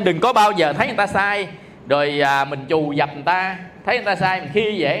 Nên đừng có bao giờ thấy người ta sai rồi mình trù dập người ta. Thấy người ta sai mình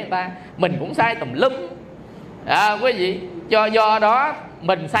khi dễ người ta, mình cũng sai tùm lum. Quý vị, do đó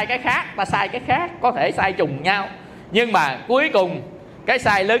mình sai cái khác, ta sai cái khác, có thể sai trùng nhau. Nhưng mà cuối cùng cái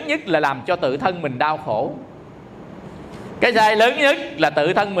sai lớn nhất là làm cho tự thân mình đau khổ. Cái sai lớn nhất là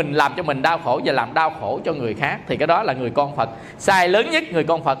tự thân mình làm cho mình đau khổ và làm đau khổ cho người khác. Thì cái đó là người con Phật. Sai lớn nhất người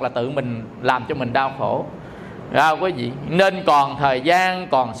con Phật là tự mình làm cho mình đau khổ. Quý vị, nên còn thời gian,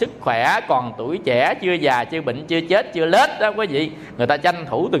 còn sức khỏe, còn tuổi trẻ, chưa già, chưa bệnh, chưa chết, chưa lết đó quý vị. Người ta tranh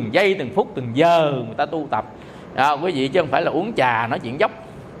thủ từng giây, từng phút, từng giờ người ta tu tập. Quý vị, chứ không phải là uống trà nói chuyện dốc,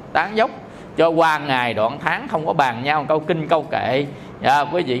 tán dốc cho qua ngày đoạn tháng không có bàn nhau câu kinh câu kệ.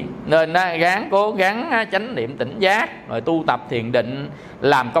 Quý vị, nên gắng cố gắng chánh niệm tỉnh giác, rồi tu tập thiền định,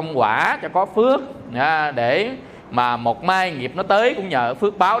 làm công quả cho có phước, để mà một mai nghiệp nó tới cũng nhờ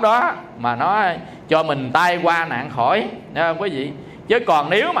phước báo đó mà nó cho mình tai qua nạn khỏi. Quý vị, chứ còn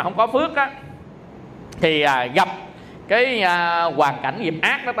nếu mà không có phước á thì gặp cái hoàn cảnh nghiệp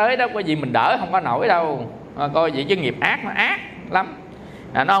ác nó tới đó quý vị, mình đỡ không có nổi đâu. Coi vậy chứ nghiệp ác nó ác lắm.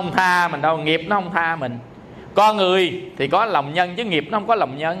 Nó không tha mình đâu, nghiệp nó không tha mình. Con người thì có lòng nhân chứ nghiệp nó không có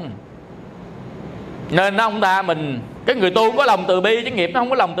lòng nhân, nên nó không tha mình. Cái người tu có lòng từ bi chứ nghiệp nó không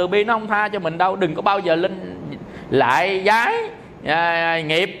có lòng từ bi, nó không tha cho mình đâu. Đừng có bao giờ lên lại giái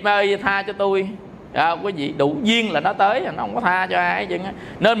nghiệp ơi tha cho tôi. Quý vị, đủ duyên là nó tới, nó không có tha cho ai chứ.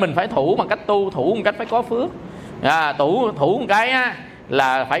 Nên mình phải thủ bằng cách tu, thủ một cách phải có phước. Thủ một cái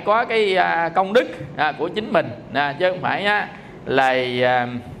là phải có cái công đức của chính mình, chứ không phải là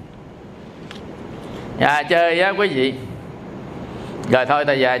chơi quý vị. Rồi thôi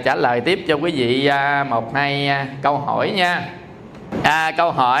ta giờ trả lời tiếp cho quý vị một hai câu hỏi nha.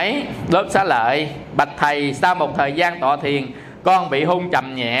 Câu hỏi lớp Xá Lợi: bạch thầy, sau một thời gian tọa thiền con bị hôn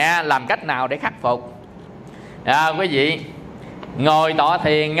trầm nhẹ, làm cách nào để khắc phục? Quý vị, ngồi tọa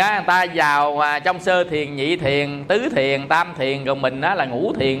thiền người ta vào trong sơ thiền, nhị thiền, tứ thiền, tam thiền, rồi mình là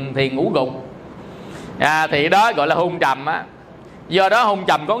ngũ thiền, thiền ngũ gục. Thì đó gọi là hôn trầm á. Do đó hôn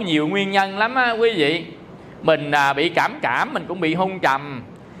trầm có nhiều nguyên nhân lắm á quý vị. Mình bị cảm mình cũng bị hôn trầm,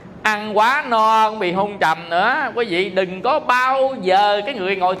 ăn quá no cũng bị hôn trầm nữa. Quý vị, đừng có bao giờ cái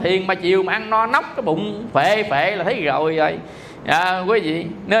người ngồi thiền mà chiều mà ăn no nóc cái bụng phệ là thấy rồi. Quý vị,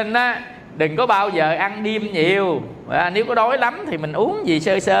 nên đừng có bao giờ ăn đêm nhiều. Nếu có đói lắm thì mình uống gì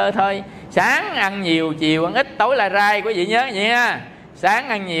sơ sơ thôi. Sáng ăn nhiều, chiều ăn ít, tối lai rai. Quý vị nhớ vậy nha. Sáng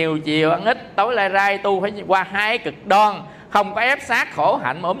ăn nhiều, chiều ăn ít, tối lai rai. Tu phải qua hai cực đoan, không có ép sát khổ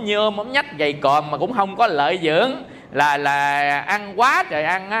hạnh mà ốm nhôm, ốm nhách, gầy còm, mà cũng không có lợi dưỡng là ăn quá trời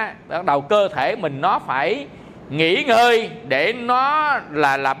ăn á. Bắt đầu cơ thể mình nó phải nghỉ ngơi để nó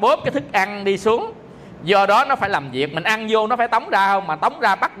là bóp cái thức ăn đi xuống. Do đó nó phải làm việc. Mình ăn vô nó phải tống ra không? Mà tống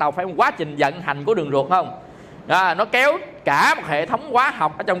ra bắt đầu phải một quá trình vận hành của đường ruột không? Nó kéo cả một hệ thống hóa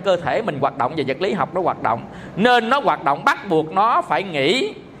học ở trong cơ thể mình hoạt động, và vật lý học nó hoạt động. Nên nó hoạt động bắt buộc nó phải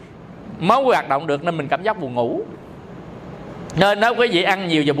nghỉ mới hoạt động được, nên mình cảm giác buồn ngủ. Nên đó quý vị, ăn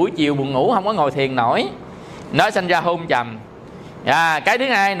nhiều vào buổi chiều buồn ngủ, không có ngồi thiền nổi, nó sinh ra hôn trầm. Cái thứ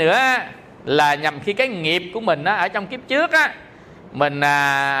hai nữa là nhằm khi cái nghiệp của mình ở trong kiếp trước á, mình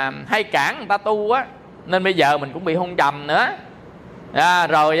hay cản người ta tu á, nên bây giờ mình cũng bị hôn trầm nữa.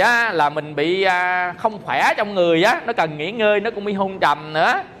 Rồi là mình bị không khỏe trong người á, nó cần nghỉ ngơi, nó cũng bị hôn trầm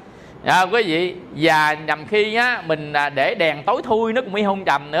nữa. Quý vị, và nhằm khi á, mình để đèn tối thui nó cũng bị hôn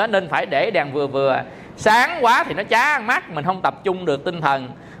trầm nữa, nên phải để đèn vừa vừa. Sáng quá thì nó chá mắt, mình không tập trung được tinh thần.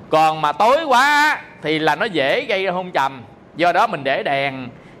 Còn mà tối quá thì là nó dễ gây ra hôn trầm. Do đó mình để đèn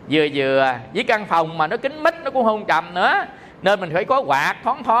vừa vừa. Với căn phòng mà nó kín mít nó cũng hôn trầm nữa, nên mình phải có quạt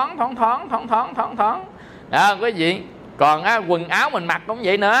thoáng thoáng. Quý vị, còn quần áo mình mặc cũng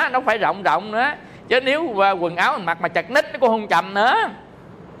vậy nữa, nó phải rộng rộng nữa. Chứ nếu quần áo mình mặc mà chật ních nó cũng hôn trầm nữa.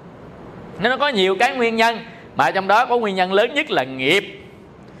 Nên nó có nhiều cái nguyên nhân, mà trong đó có nguyên nhân lớn nhất là nghiệp.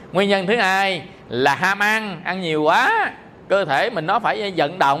 Nguyên nhân thứ hai là ham ăn nhiều quá, cơ thể mình nó phải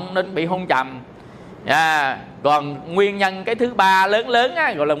vận động nên bị hôn trầm. Còn nguyên nhân cái thứ ba lớn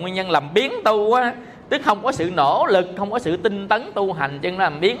á, gọi là nguyên nhân làm biếng tu á, tức không có sự nỗ lực, không có sự tinh tấn tu hành, chân nó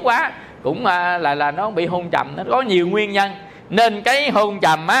làm biếng quá, cũng là nó bị hôn trầm. Nó có nhiều nguyên nhân. Nên cái hôn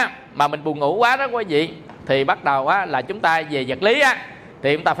trầm á, mà mình buồn ngủ quá đó quý vị, thì bắt đầu á, là chúng ta về vật lý á,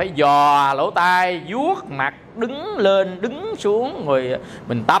 thì chúng ta phải dò lỗ tai, vuốt mặt, đứng lên đứng xuống, rồi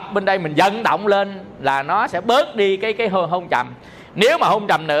mình tập bên đây, mình vận động lên là nó sẽ bớt đi cái hôn trầm. Nếu mà hôn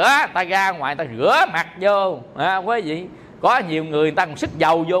trầm nữa, ta ra ngoài ta rửa mặt vô, quý vị, có nhiều người ta còn sức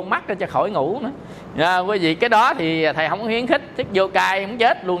dầu vô mắt cho khỏi ngủ nữa. Quý vị, cái đó thì thầy không khuyến khích, sức vô cay không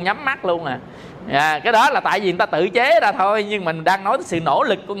chết luôn, nhắm mắt luôn cái đó là tại vì người ta tự chế ra thôi, nhưng mình đang nói tới sự nỗ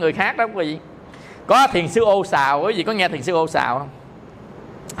lực của người khác đó quý vị. Có thiền sư Ô Sào, quý vị có nghe thiền sư Ô Sào không?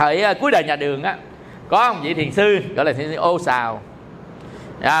 Thời cuối đời nhà Đường á, có một vị thiền sư gọi là thiền sư Ô Sào.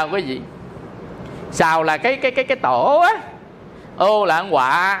 Quý vị, Sào là cái tổ á, Ô là ông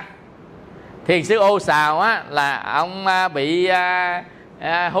họa. Thiền sư Ô Sào á là ông bị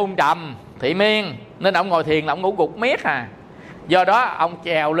hôn trầm thị miên, nên ông ngồi thiền là ông ngủ gục miết Do đó ông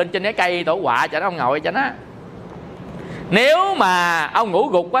trèo lên trên cái cây tổ họa cho nó, ông ngồi cho nó. Nếu mà ông ngủ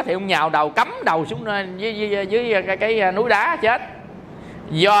gục quá thì ông nhào đầu, cắm đầu xuống dưới cái núi đá chết.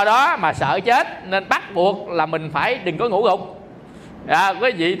 Do đó mà sợ chết nên bắt buộc là mình phải đừng có ngủ gục.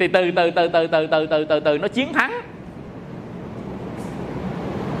 Quý vị, thì từ nó chiến thắng.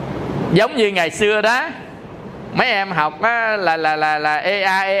 Giống như ngày xưa đó, mấy em học đó, là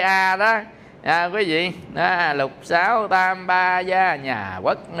EA đó. Quý vị, lục sáu tam ba gia nhà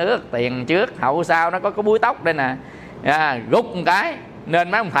quốc nước, tiền trước hậu sau, nó có cái búi tóc đây nè. Gục một cái,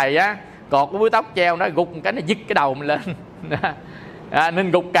 nên mấy ông thầy á, cột cái búi tóc treo nó, gục một cái nó giật cái đầu mình lên.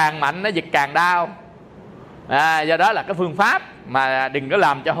 Nên gục càng mạnh nó giật càng đau. Do đó là cái phương pháp mà đừng có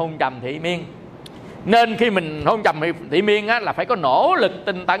làm cho hôn trầm thị miên. Nên khi mình hôn trầm thị miên á, là phải có nỗ lực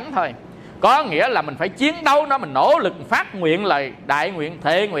tinh tấn thôi. Có nghĩa là mình phải chiến đấu nó, mình nỗ lực phát nguyện lời đại nguyện,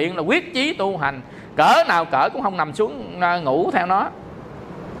 thệ nguyện là quyết chí tu hành. Cỡ nào cỡ cũng không nằm xuống ngủ theo nó.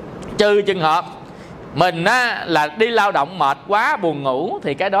 Trừ trường hợp mình á, là đi lao động mệt quá buồn ngủ,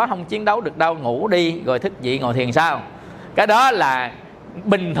 thì cái đó không chiến đấu được đâu, ngủ đi rồi thức dậy ngồi thiền sau. Cái đó là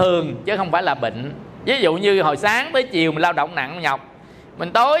bình thường chứ không phải là bệnh. Ví dụ như hồi sáng tới chiều mình lao động nặng nhọc,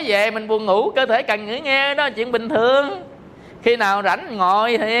 mình tối về mình buồn ngủ, cơ thể cần nghỉ nghe, đó là chuyện bình thường. Khi nào rảnh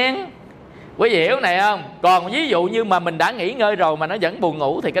ngồi thiền. Quý vị hiểu này không? Còn ví dụ như mà mình đã nghỉ ngơi rồi mà nó vẫn buồn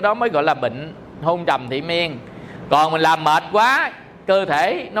ngủ, thì cái đó mới gọi là bệnh hôn trầm thị miên. Còn mình làm mệt quá, cơ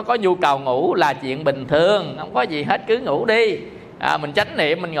thể nó có nhu cầu ngủ là chuyện bình thường, không có gì hết, cứ ngủ đi. Mình chánh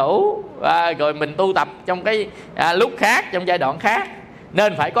niệm mình ngủ, rồi mình tu tập trong cái lúc khác, trong giai đoạn khác.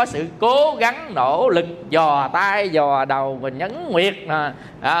 Nên phải có sự cố gắng nỗ lực, dò tay dò đầu và nhấn nguyệt.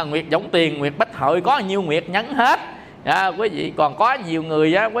 Nguyệt giống tiền, nguyệt bách hội, có nhiêu nguyệt nhấn hết. Quý vị, còn có nhiều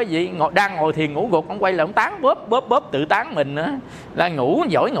người á, quý vị đang ngồi thiền ngủ gục, ông quay lại ông tán bóp tự tán mình nữa. Là ngủ,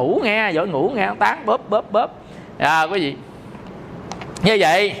 giỏi ngủ nghe, ông tán bóp. Quý vị, như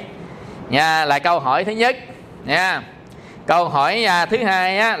vậy nha, là câu hỏi thứ nhất nha. Câu hỏi thứ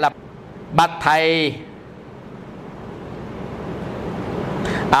hai á, là bạch thầy,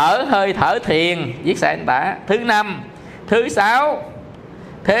 ở hơi thở thiền viết sai anh ta. Thứ năm, thứ sáu,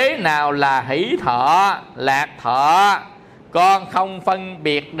 thế nào là hỷ thọ, lạc thọ? Con không phân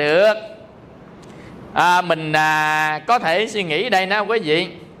biệt được. Mình có thể suy nghĩ đây nè quý vị.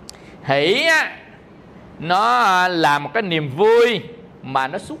 Hỷ á, nó là một cái niềm vui mà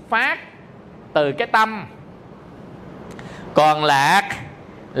nó xuất phát từ cái tâm. Còn lạc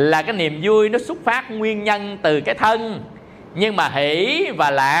là cái niềm vui nó xuất phát nguyên nhân từ cái thân. Nhưng mà hỷ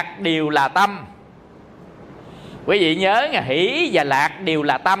và lạc đều là tâm. Quý vị nhớ nha, hỷ và lạc đều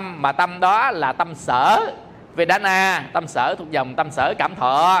là tâm, mà tâm đó là tâm sở Vedana, tâm sở thuộc dòng tâm sở cảm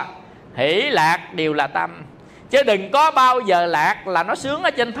thọ. Hỷ lạc đều là tâm. Chứ đừng có bao giờ lạc là nó sướng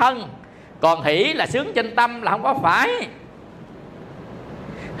ở trên thân, còn hỷ là sướng trên tâm là không có phải.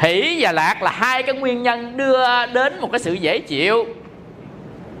 Hỷ và lạc là hai cái nguyên nhân đưa đến một cái sự dễ chịu.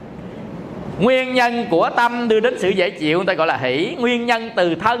 Nguyên nhân của tâm đưa đến sự dễ chịu người ta gọi là hỷ. Nguyên nhân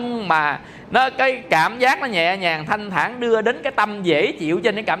từ thân mà nó cái cảm giác nó nhẹ nhàng thanh thản đưa đến cái tâm dễ chịu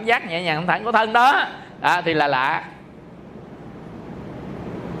trên cái cảm giác nhẹ nhàng thanh thản của thân đó thì là lạc.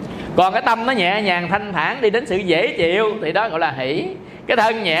 Còn cái tâm nó nhẹ nhàng thanh thản đi đến sự dễ chịu thì đó gọi là hỷ. Cái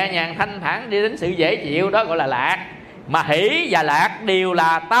thân nhẹ nhàng thanh thản đi đến sự dễ chịu đó gọi là lạc. Mà hỷ và lạc đều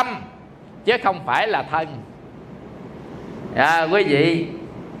là tâm chứ không phải là thân. Quý vị,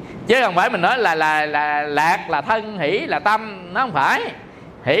 chứ không phải mình nói là lạc là thân, hỷ là tâm. Nó không phải.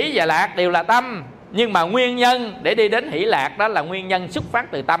 Hỷ và lạc đều là tâm, nhưng mà nguyên nhân để đi đến hỷ lạc đó là nguyên nhân xuất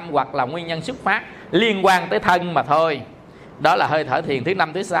phát từ tâm, hoặc là nguyên nhân xuất phát liên quan tới thân mà thôi. Đó là hơi thở thiền thứ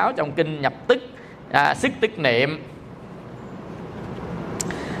 5, thứ 6 trong kinh nhập tức sức tức niệm.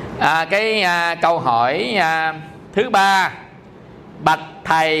 Câu hỏi thứ 3: bạch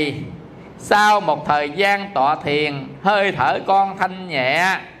thầy, sau một thời gian tọa thiền, hơi thở con thanh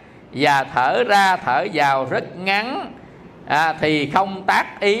nhẹ và thở ra thở vào rất ngắn, thì không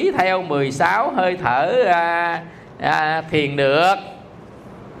tác ý theo 16 hơi thở thiền được.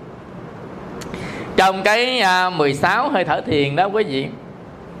 Trong cái 16 hơi thở thiền đó quý vị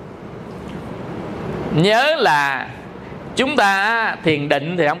nhớ là chúng ta thiền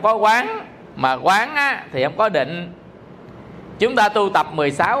định thì không có quán, mà quán thì không có định. Chúng ta tu tập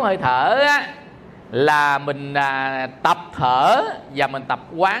 16 hơi thở là mình tập thở và mình tập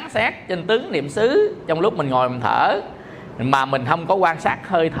quán sát trên tướng niệm xứ trong lúc mình ngồi mình thở, mà mình không có quan sát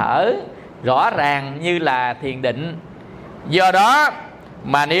hơi thở rõ ràng như là thiền định. Do đó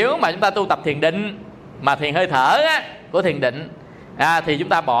mà nếu mà chúng ta tu tập thiền định mà thiền hơi thở của thiền định thì chúng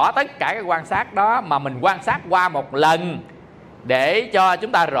ta bỏ tất cả cái quan sát đó, mà mình quan sát qua một lần để cho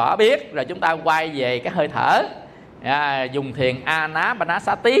chúng ta rõ biết, rồi chúng ta quay về cái hơi thở, dùng thiền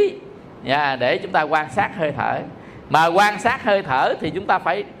Anapanasati để chúng ta quan sát hơi thở. Mà quan sát hơi thở thì chúng ta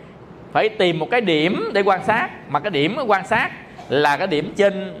phải tìm một cái điểm để quan sát, mà cái điểm quan sát là cái điểm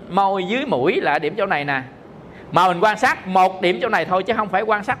trên môi dưới mũi, là điểm chỗ này nè. Mà mình quan sát một điểm chỗ này thôi, chứ không phải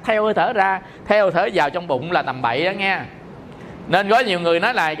quan sát theo hơi thở ra, theo hơi thở vào trong bụng là tầm bậy đó nghe. Nên có nhiều người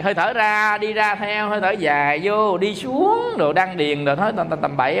nói là hơi thở ra đi ra theo, hơi thở dài vô đi xuống rồi đăng điền rồi nói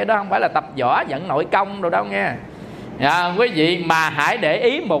tầm bậy. Đó không phải là tập võ dẫn nội công rồi đâu nghe. Quý vị, mà hãy để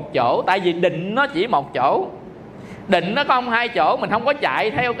ý một chỗ, tại vì định nó chỉ một chỗ. Định nó có không hai chỗ, mình không có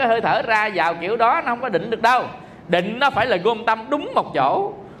chạy theo cái hơi thở ra vào kiểu đó, nó không có định được đâu. Định nó phải là gom tâm đúng một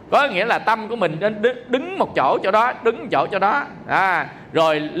chỗ. Có nghĩa là tâm của mình đứng một chỗ chỗ đó, đứng một chỗ chỗ đó.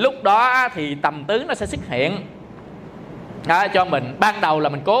 Rồi lúc đó thì tầm tứ nó sẽ xuất hiện cho mình. Ban đầu là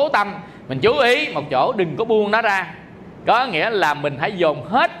mình cố tâm, mình chú ý một chỗ, đừng có buông nó ra. Có nghĩa là mình hãy dồn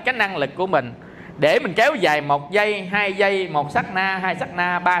hết cái năng lực của mình để mình kéo dài 1 giây, 2 giây, 1 sát na, 2 sát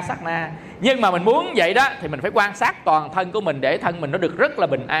na, 3 sát na. Nhưng mà mình muốn vậy đó thì mình phải quan sát toàn thân của mình để thân mình nó được rất là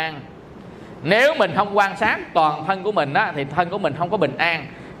bình an. Nếu mình không quan sát toàn thân của mình thì thân của mình không có bình an,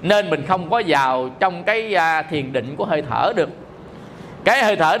 nên mình không có vào trong cái thiền định của hơi thở được. Cái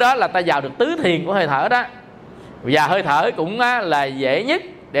hơi thở đó là ta vào được tứ thiền của hơi thở đó. Và hơi thở cũng là dễ nhất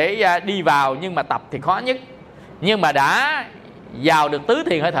để đi vào, nhưng mà tập thì khó nhất. Nhưng mà đã vào được tứ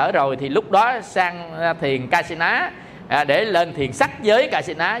thiền hơi thở rồi thì lúc đó sang thiền Kasina, để lên thiền sắc giới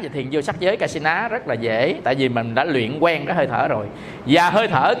Kasina và thiền vô sắc giới Kasina rất là dễ, tại vì mình đã luyện quen cái hơi thở rồi. Và hơi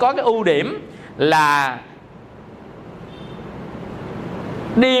thở có cái ưu điểm là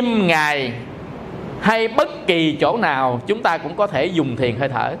đêm ngày hay bất kỳ chỗ nào chúng ta cũng có thể dùng thiền hơi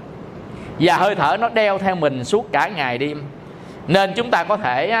thở. Và hơi thở nó đeo theo mình suốt cả ngày đêm, nên chúng ta có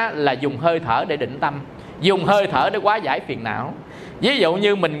thể là dùng hơi thở để định tâm, dùng hơi thở để hóa giải phiền não. Ví dụ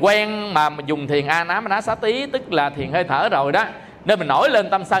như mình quen mà dùng thiền Anapanasati, tức là thiền hơi thở rồi đó, nên mình nổi lên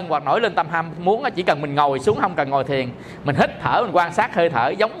tâm sân hoặc nổi lên tâm ham muốn, chỉ cần mình ngồi xuống, không cần ngồi thiền, mình hít thở, mình quan sát hơi thở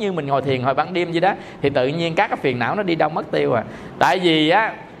giống như mình ngồi thiền hồi ban đêm vậy đó, thì tự nhiên các cái phiền não nó đi đâu mất tiêu à. Tại vì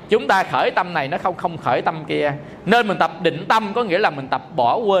chúng ta khởi tâm này nó không khởi tâm kia, nên mình tập định tâm có nghĩa là mình tập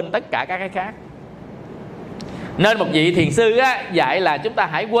bỏ quên tất cả các cái khác. Nên một vị thiền sư dạy là chúng ta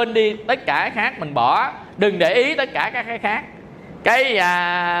hãy quên đi tất cả cái khác, mình bỏ, đừng để ý tất cả các cái khác.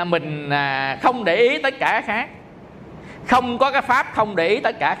 Mình không để ý tất cả cái khác, không có cái pháp không để ý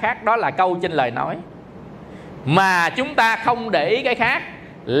tất cả khác, đó là câu trên lời nói. Mà chúng ta không để ý cái khác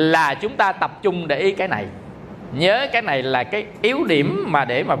là chúng ta tập trung để ý cái này. Nhớ cái này là cái yếu điểm mà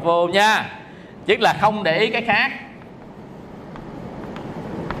để mà vô nha, chứ là không để ý cái khác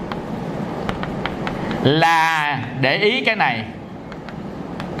là để ý cái này.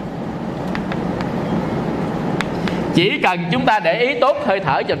 Chỉ cần chúng ta để ý tốt hơi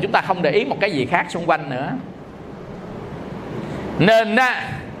thở, cho chúng ta không để ý một cái gì khác xung quanh nữa. Nên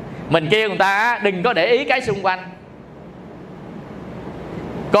mình kêu người ta đừng có để ý cái xung quanh.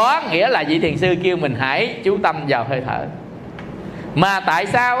 Có nghĩa là vị thiền sư kêu mình hãy chú tâm vào hơi thở. Mà tại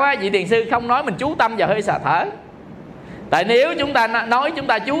sao á, vị thiền sư không nói mình chú tâm vào hơi thở? Tại nếu chúng ta nói chúng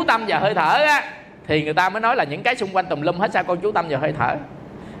ta chú tâm vào hơi thở á, thì người ta mới nói là những cái xung quanh tùm lum hết, sao con chú tâm vào hơi thở?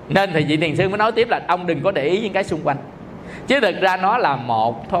 Nên thì vị thiền sư mới nói tiếp là ông đừng có để ý những cái xung quanh. Chứ thực ra nó là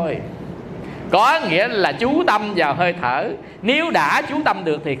một thôi. Có nghĩa là chú tâm vào hơi thở. Nếu đã chú tâm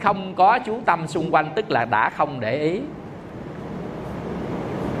được thì không có chú tâm xung quanh, tức là đã không để ý.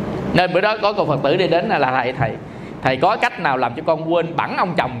 Nên bữa đó có cô Phật tử đi đến là thầy có cách nào làm cho con quên bẵng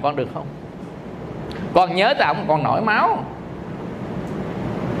ông chồng con được không? Con nhớ tới ông con nổi máu.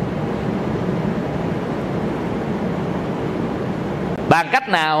 Bằng cách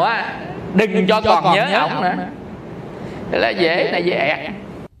nào á, đừng cho còn nhớ ổng nữa. Thế là dễ, này dễ ẹt,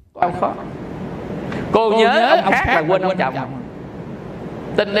 không khó. Cô nhớ ông khác là quên ông chồng.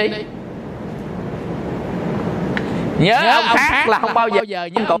 Tin đi. Nhớ ông khác là không bao giờ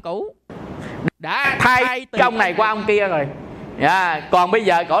nhớ ông cũ. Đã thay ông này qua ông kia rồi. Còn bây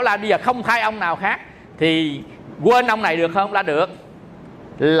giờ cổ là bây giờ không thay ông nào khác thì quên ông này được không? Là được.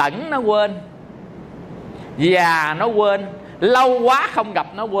 Lẫn nó quên, già nó quên, lâu quá không gặp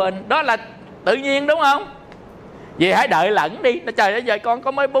nó quên. Đó là tự nhiên đúng không? Vậy hãy đợi lẫn đi. Trời ơi, giờ con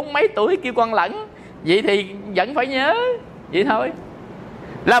có mới 40 mấy tuổi kêu con lẫn, vậy thì vẫn phải nhớ. Vậy thôi.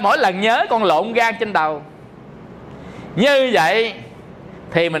 Là mỗi lần nhớ con lộn gan trên đầu. Như vậy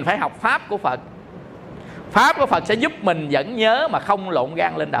thì mình phải học pháp của Phật. Pháp của Phật sẽ giúp mình vẫn nhớ mà không lộn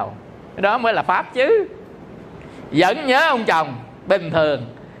gan lên đầu. Cái đó mới là pháp chứ. Vẫn nhớ ông chồng bình thường,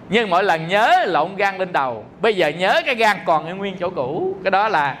 nhưng mỗi lần nhớ lộn gan lên đầu. Bây giờ nhớ cái gan còn ở nguyên chỗ cũ. Cái đó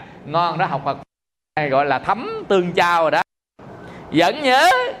là ngon đó, học Phật gọi là thấm tương trao rồi đó. Vẫn nhớ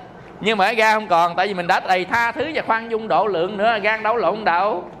nhưng mà cái gan không còn. Tại vì mình đã đầy tha thứ và khoan dung độ lượng nữa, gan đâu lộn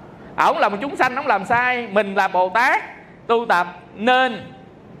đâu. Ổng là một chúng sanh, ổng làm sai. Mình là Bồ Tát tu tập nên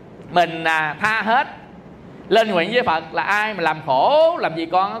mình tha hết. Lên nguyện với Phật là ai mà làm khổ làm gì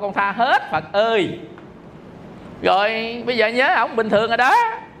con tha hết Phật ơi. Rồi bây giờ nhớ ổng bình thường rồi đó,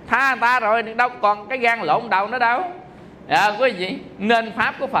 tha người ta rồi, đâu còn cái gan lộn đầu nữa đâu. Quý vị, nên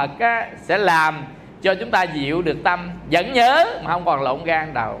pháp của Phật á, sẽ làm cho chúng ta dịu được tâm, vẫn nhớ mà không còn lộn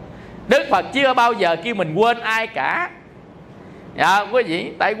gan đầu. Đức Phật chưa bao giờ kêu mình quên ai cả. Quý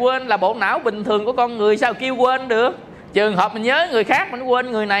vị, tại quên là bộ não bình thường của con người, sao kêu quên được? Trường hợp mình nhớ người khác mình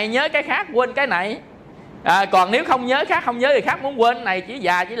quên người này, nhớ cái khác quên cái này. Còn nếu không nhớ khác, không nhớ người khác, muốn quên này chỉ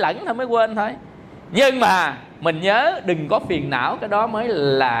già chỉ lẫn thôi mới quên thôi. Nhưng mà mình nhớ đừng có phiền não, cái đó mới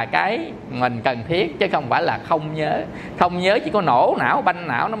là cái mình cần thiết, chứ không phải là không nhớ. Không nhớ chỉ có nổ não, banh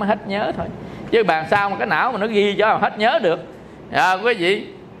não nó mới hết nhớ thôi. Chứ bàn sao mà cái não mà nó ghi cho hết nhớ được. Quý vị,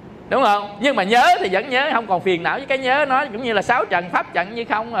 đúng không? Nhưng mà nhớ thì vẫn nhớ, không còn phiền não với cái nhớ. Nó cũng như là sáu trần pháp trận như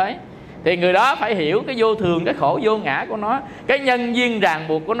không rồi. Thì người đó phải hiểu cái vô thường, cái khổ vô ngã của nó, cái nhân duyên ràng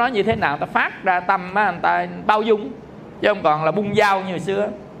buộc của nó như thế nào. Ta phát ra tâm á, người ta bao dung, chứ không còn là bung dao như hồi xưa.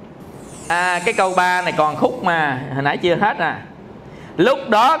 Cái câu 3 này còn khúc mà hồi nãy chưa hết à. Lúc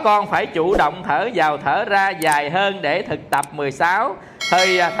đó con phải chủ động thở vào thở ra dài hơn để thực tập 16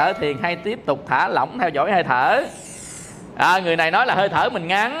 hơi thở thiền, hay tiếp tục thả lỏng theo dõi hơi thở. Người này nói là hơi thở mình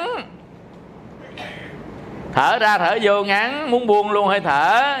ngắn, thở ra thở vô ngắn, muốn buông luôn hơi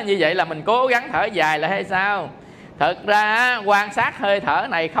thở. Như vậy là mình cố gắng thở dài là hay sao? Thật ra quan sát hơi thở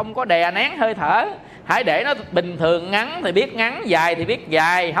này không có đè nén hơi thở. Hãy để nó bình thường, ngắn thì biết ngắn, dài thì biết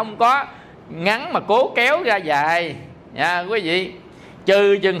dài. Không có ngắn mà cố kéo ra dài nha quý vị.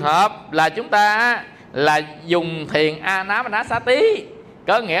 Trừ trường hợp là chúng ta là dùng thiền Anapanasati,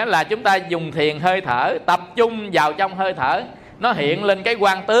 có nghĩa là chúng ta dùng thiền hơi thở, tập trung vào trong hơi thở, nó hiện lên cái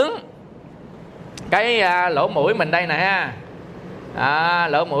quang tướng. Cái lỗ mũi mình đây nè,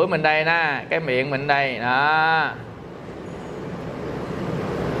 lỗ mũi mình đây nè, cái miệng mình đây đó.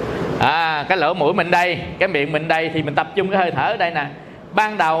 Cái lỗ mũi mình đây, cái miệng mình đây, thì mình tập trung cái hơi thở ở đây nè.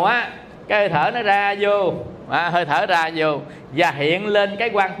 Ban đầu á, cái hơi thở nó ra vô, hơi thở ra vô và hiện lên cái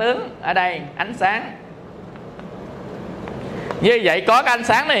quang tướng ở đây, ánh sáng. Như vậy có cái ánh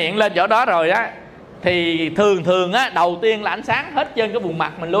sáng nó hiện lên chỗ đó rồi á, thì thường á, đầu tiên là ánh sáng hết trên cái vùng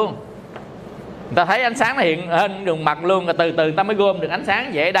mặt mình luôn. Người ta thấy ánh sáng nó hiện lên vùng mặt luôn, rồi từ từ người ta mới gom được ánh sáng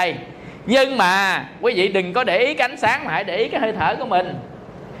về đây. Nhưng mà quý vị đừng có để ý cái ánh sáng, mà hãy để ý cái hơi thở của mình.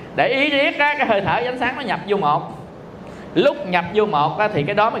 Để ý riết á, cái hơi thở với ánh sáng nó nhập vô một. Lúc nhập vô một á, thì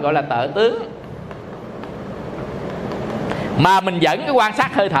cái đó mới gọi là tợ tướng. Mà mình vẫn cái quan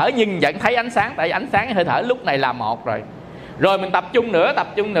sát hơi thở nhưng vẫn thấy ánh sáng. Tại ánh sáng với hơi thở lúc này là một rồi. Rồi mình tập trung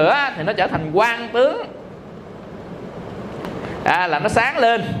nữa thì nó trở thành quang tướng. Là nó sáng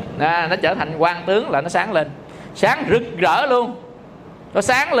lên, nó trở thành quang tướng là nó sáng lên, sáng rực rỡ luôn. Nó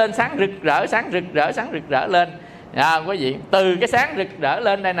sáng lên, sáng rực rỡ lên. Quý vị, từ cái sáng rực rỡ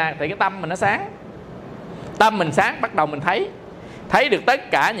lên đây nè thì cái tâm mình nó sáng. Tâm mình sáng, bắt đầu mình thấy được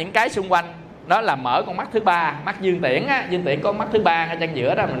tất cả những cái xung quanh. Đó là mở con mắt thứ ba, mắt dương tiễn á. Dương tiễn có mắt thứ ba ở chân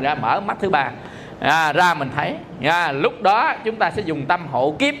giữa đó, mình ra mở mắt thứ ba ra mình thấy. Lúc đó chúng ta sẽ dùng tâm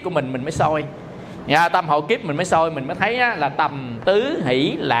hộ kiếp của mình mới soi. Tâm hộ kiếp mình mới soi, mình mới thấy là tầm tứ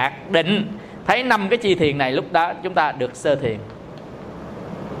hỷ lạc định. Thấy 5 cái chi thiền này, lúc đó chúng ta được sơ thiền.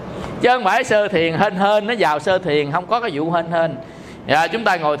 Chứ không phải sơ thiền hên nó vào sơ thiền, không có cái vụ hên. Chúng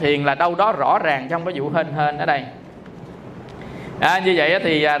ta ngồi thiền là đâu đó rõ ràng, trong cái vụ hên ở đây. Như vậy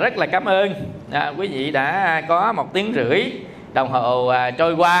thì rất là cảm ơn quý vị đã có 1 tiếng rưỡi đồng hồ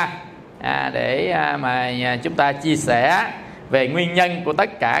trôi qua để mà chúng ta chia sẻ về nguyên nhân của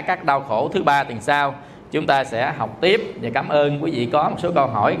tất cả các đau khổ thứ ba tiền sau. Chúng ta sẽ học tiếp, và cảm ơn quý vị có một số câu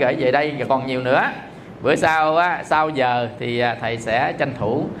hỏi gửi về đây và còn nhiều nữa. Bữa sau sau giờ thì thầy sẽ tranh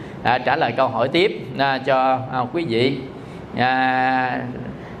thủ trả lời câu hỏi tiếp cho quý vị.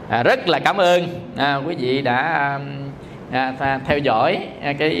 Rất là cảm ơn quý vị đã theo dõi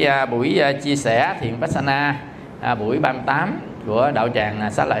cái buổi chia sẻ thiền Vipassana buổi 38 của đạo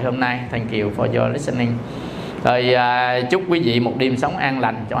tràng Xá Lợi hôm nay. Thank you for your listening. Rồi chúc quý vị một đêm sống an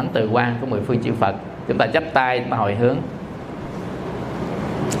lành trong ánh từ quang của 10 phương chư Phật. Chúng ta chắp tay mà hồi hướng.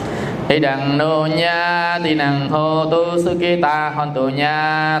 Thì đằng nô nha thì năng hô tu sukita hòn tu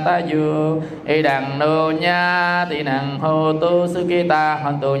nha ta yu. Thì đằng nô nha thì năng hô tu sukita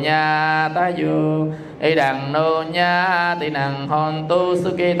hòn tu nha ta yu. Thì đằng nô nha thì năng hòn tu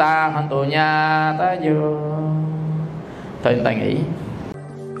sukita hòn tu nha ta yu. Thôi chúng ta nghỉ.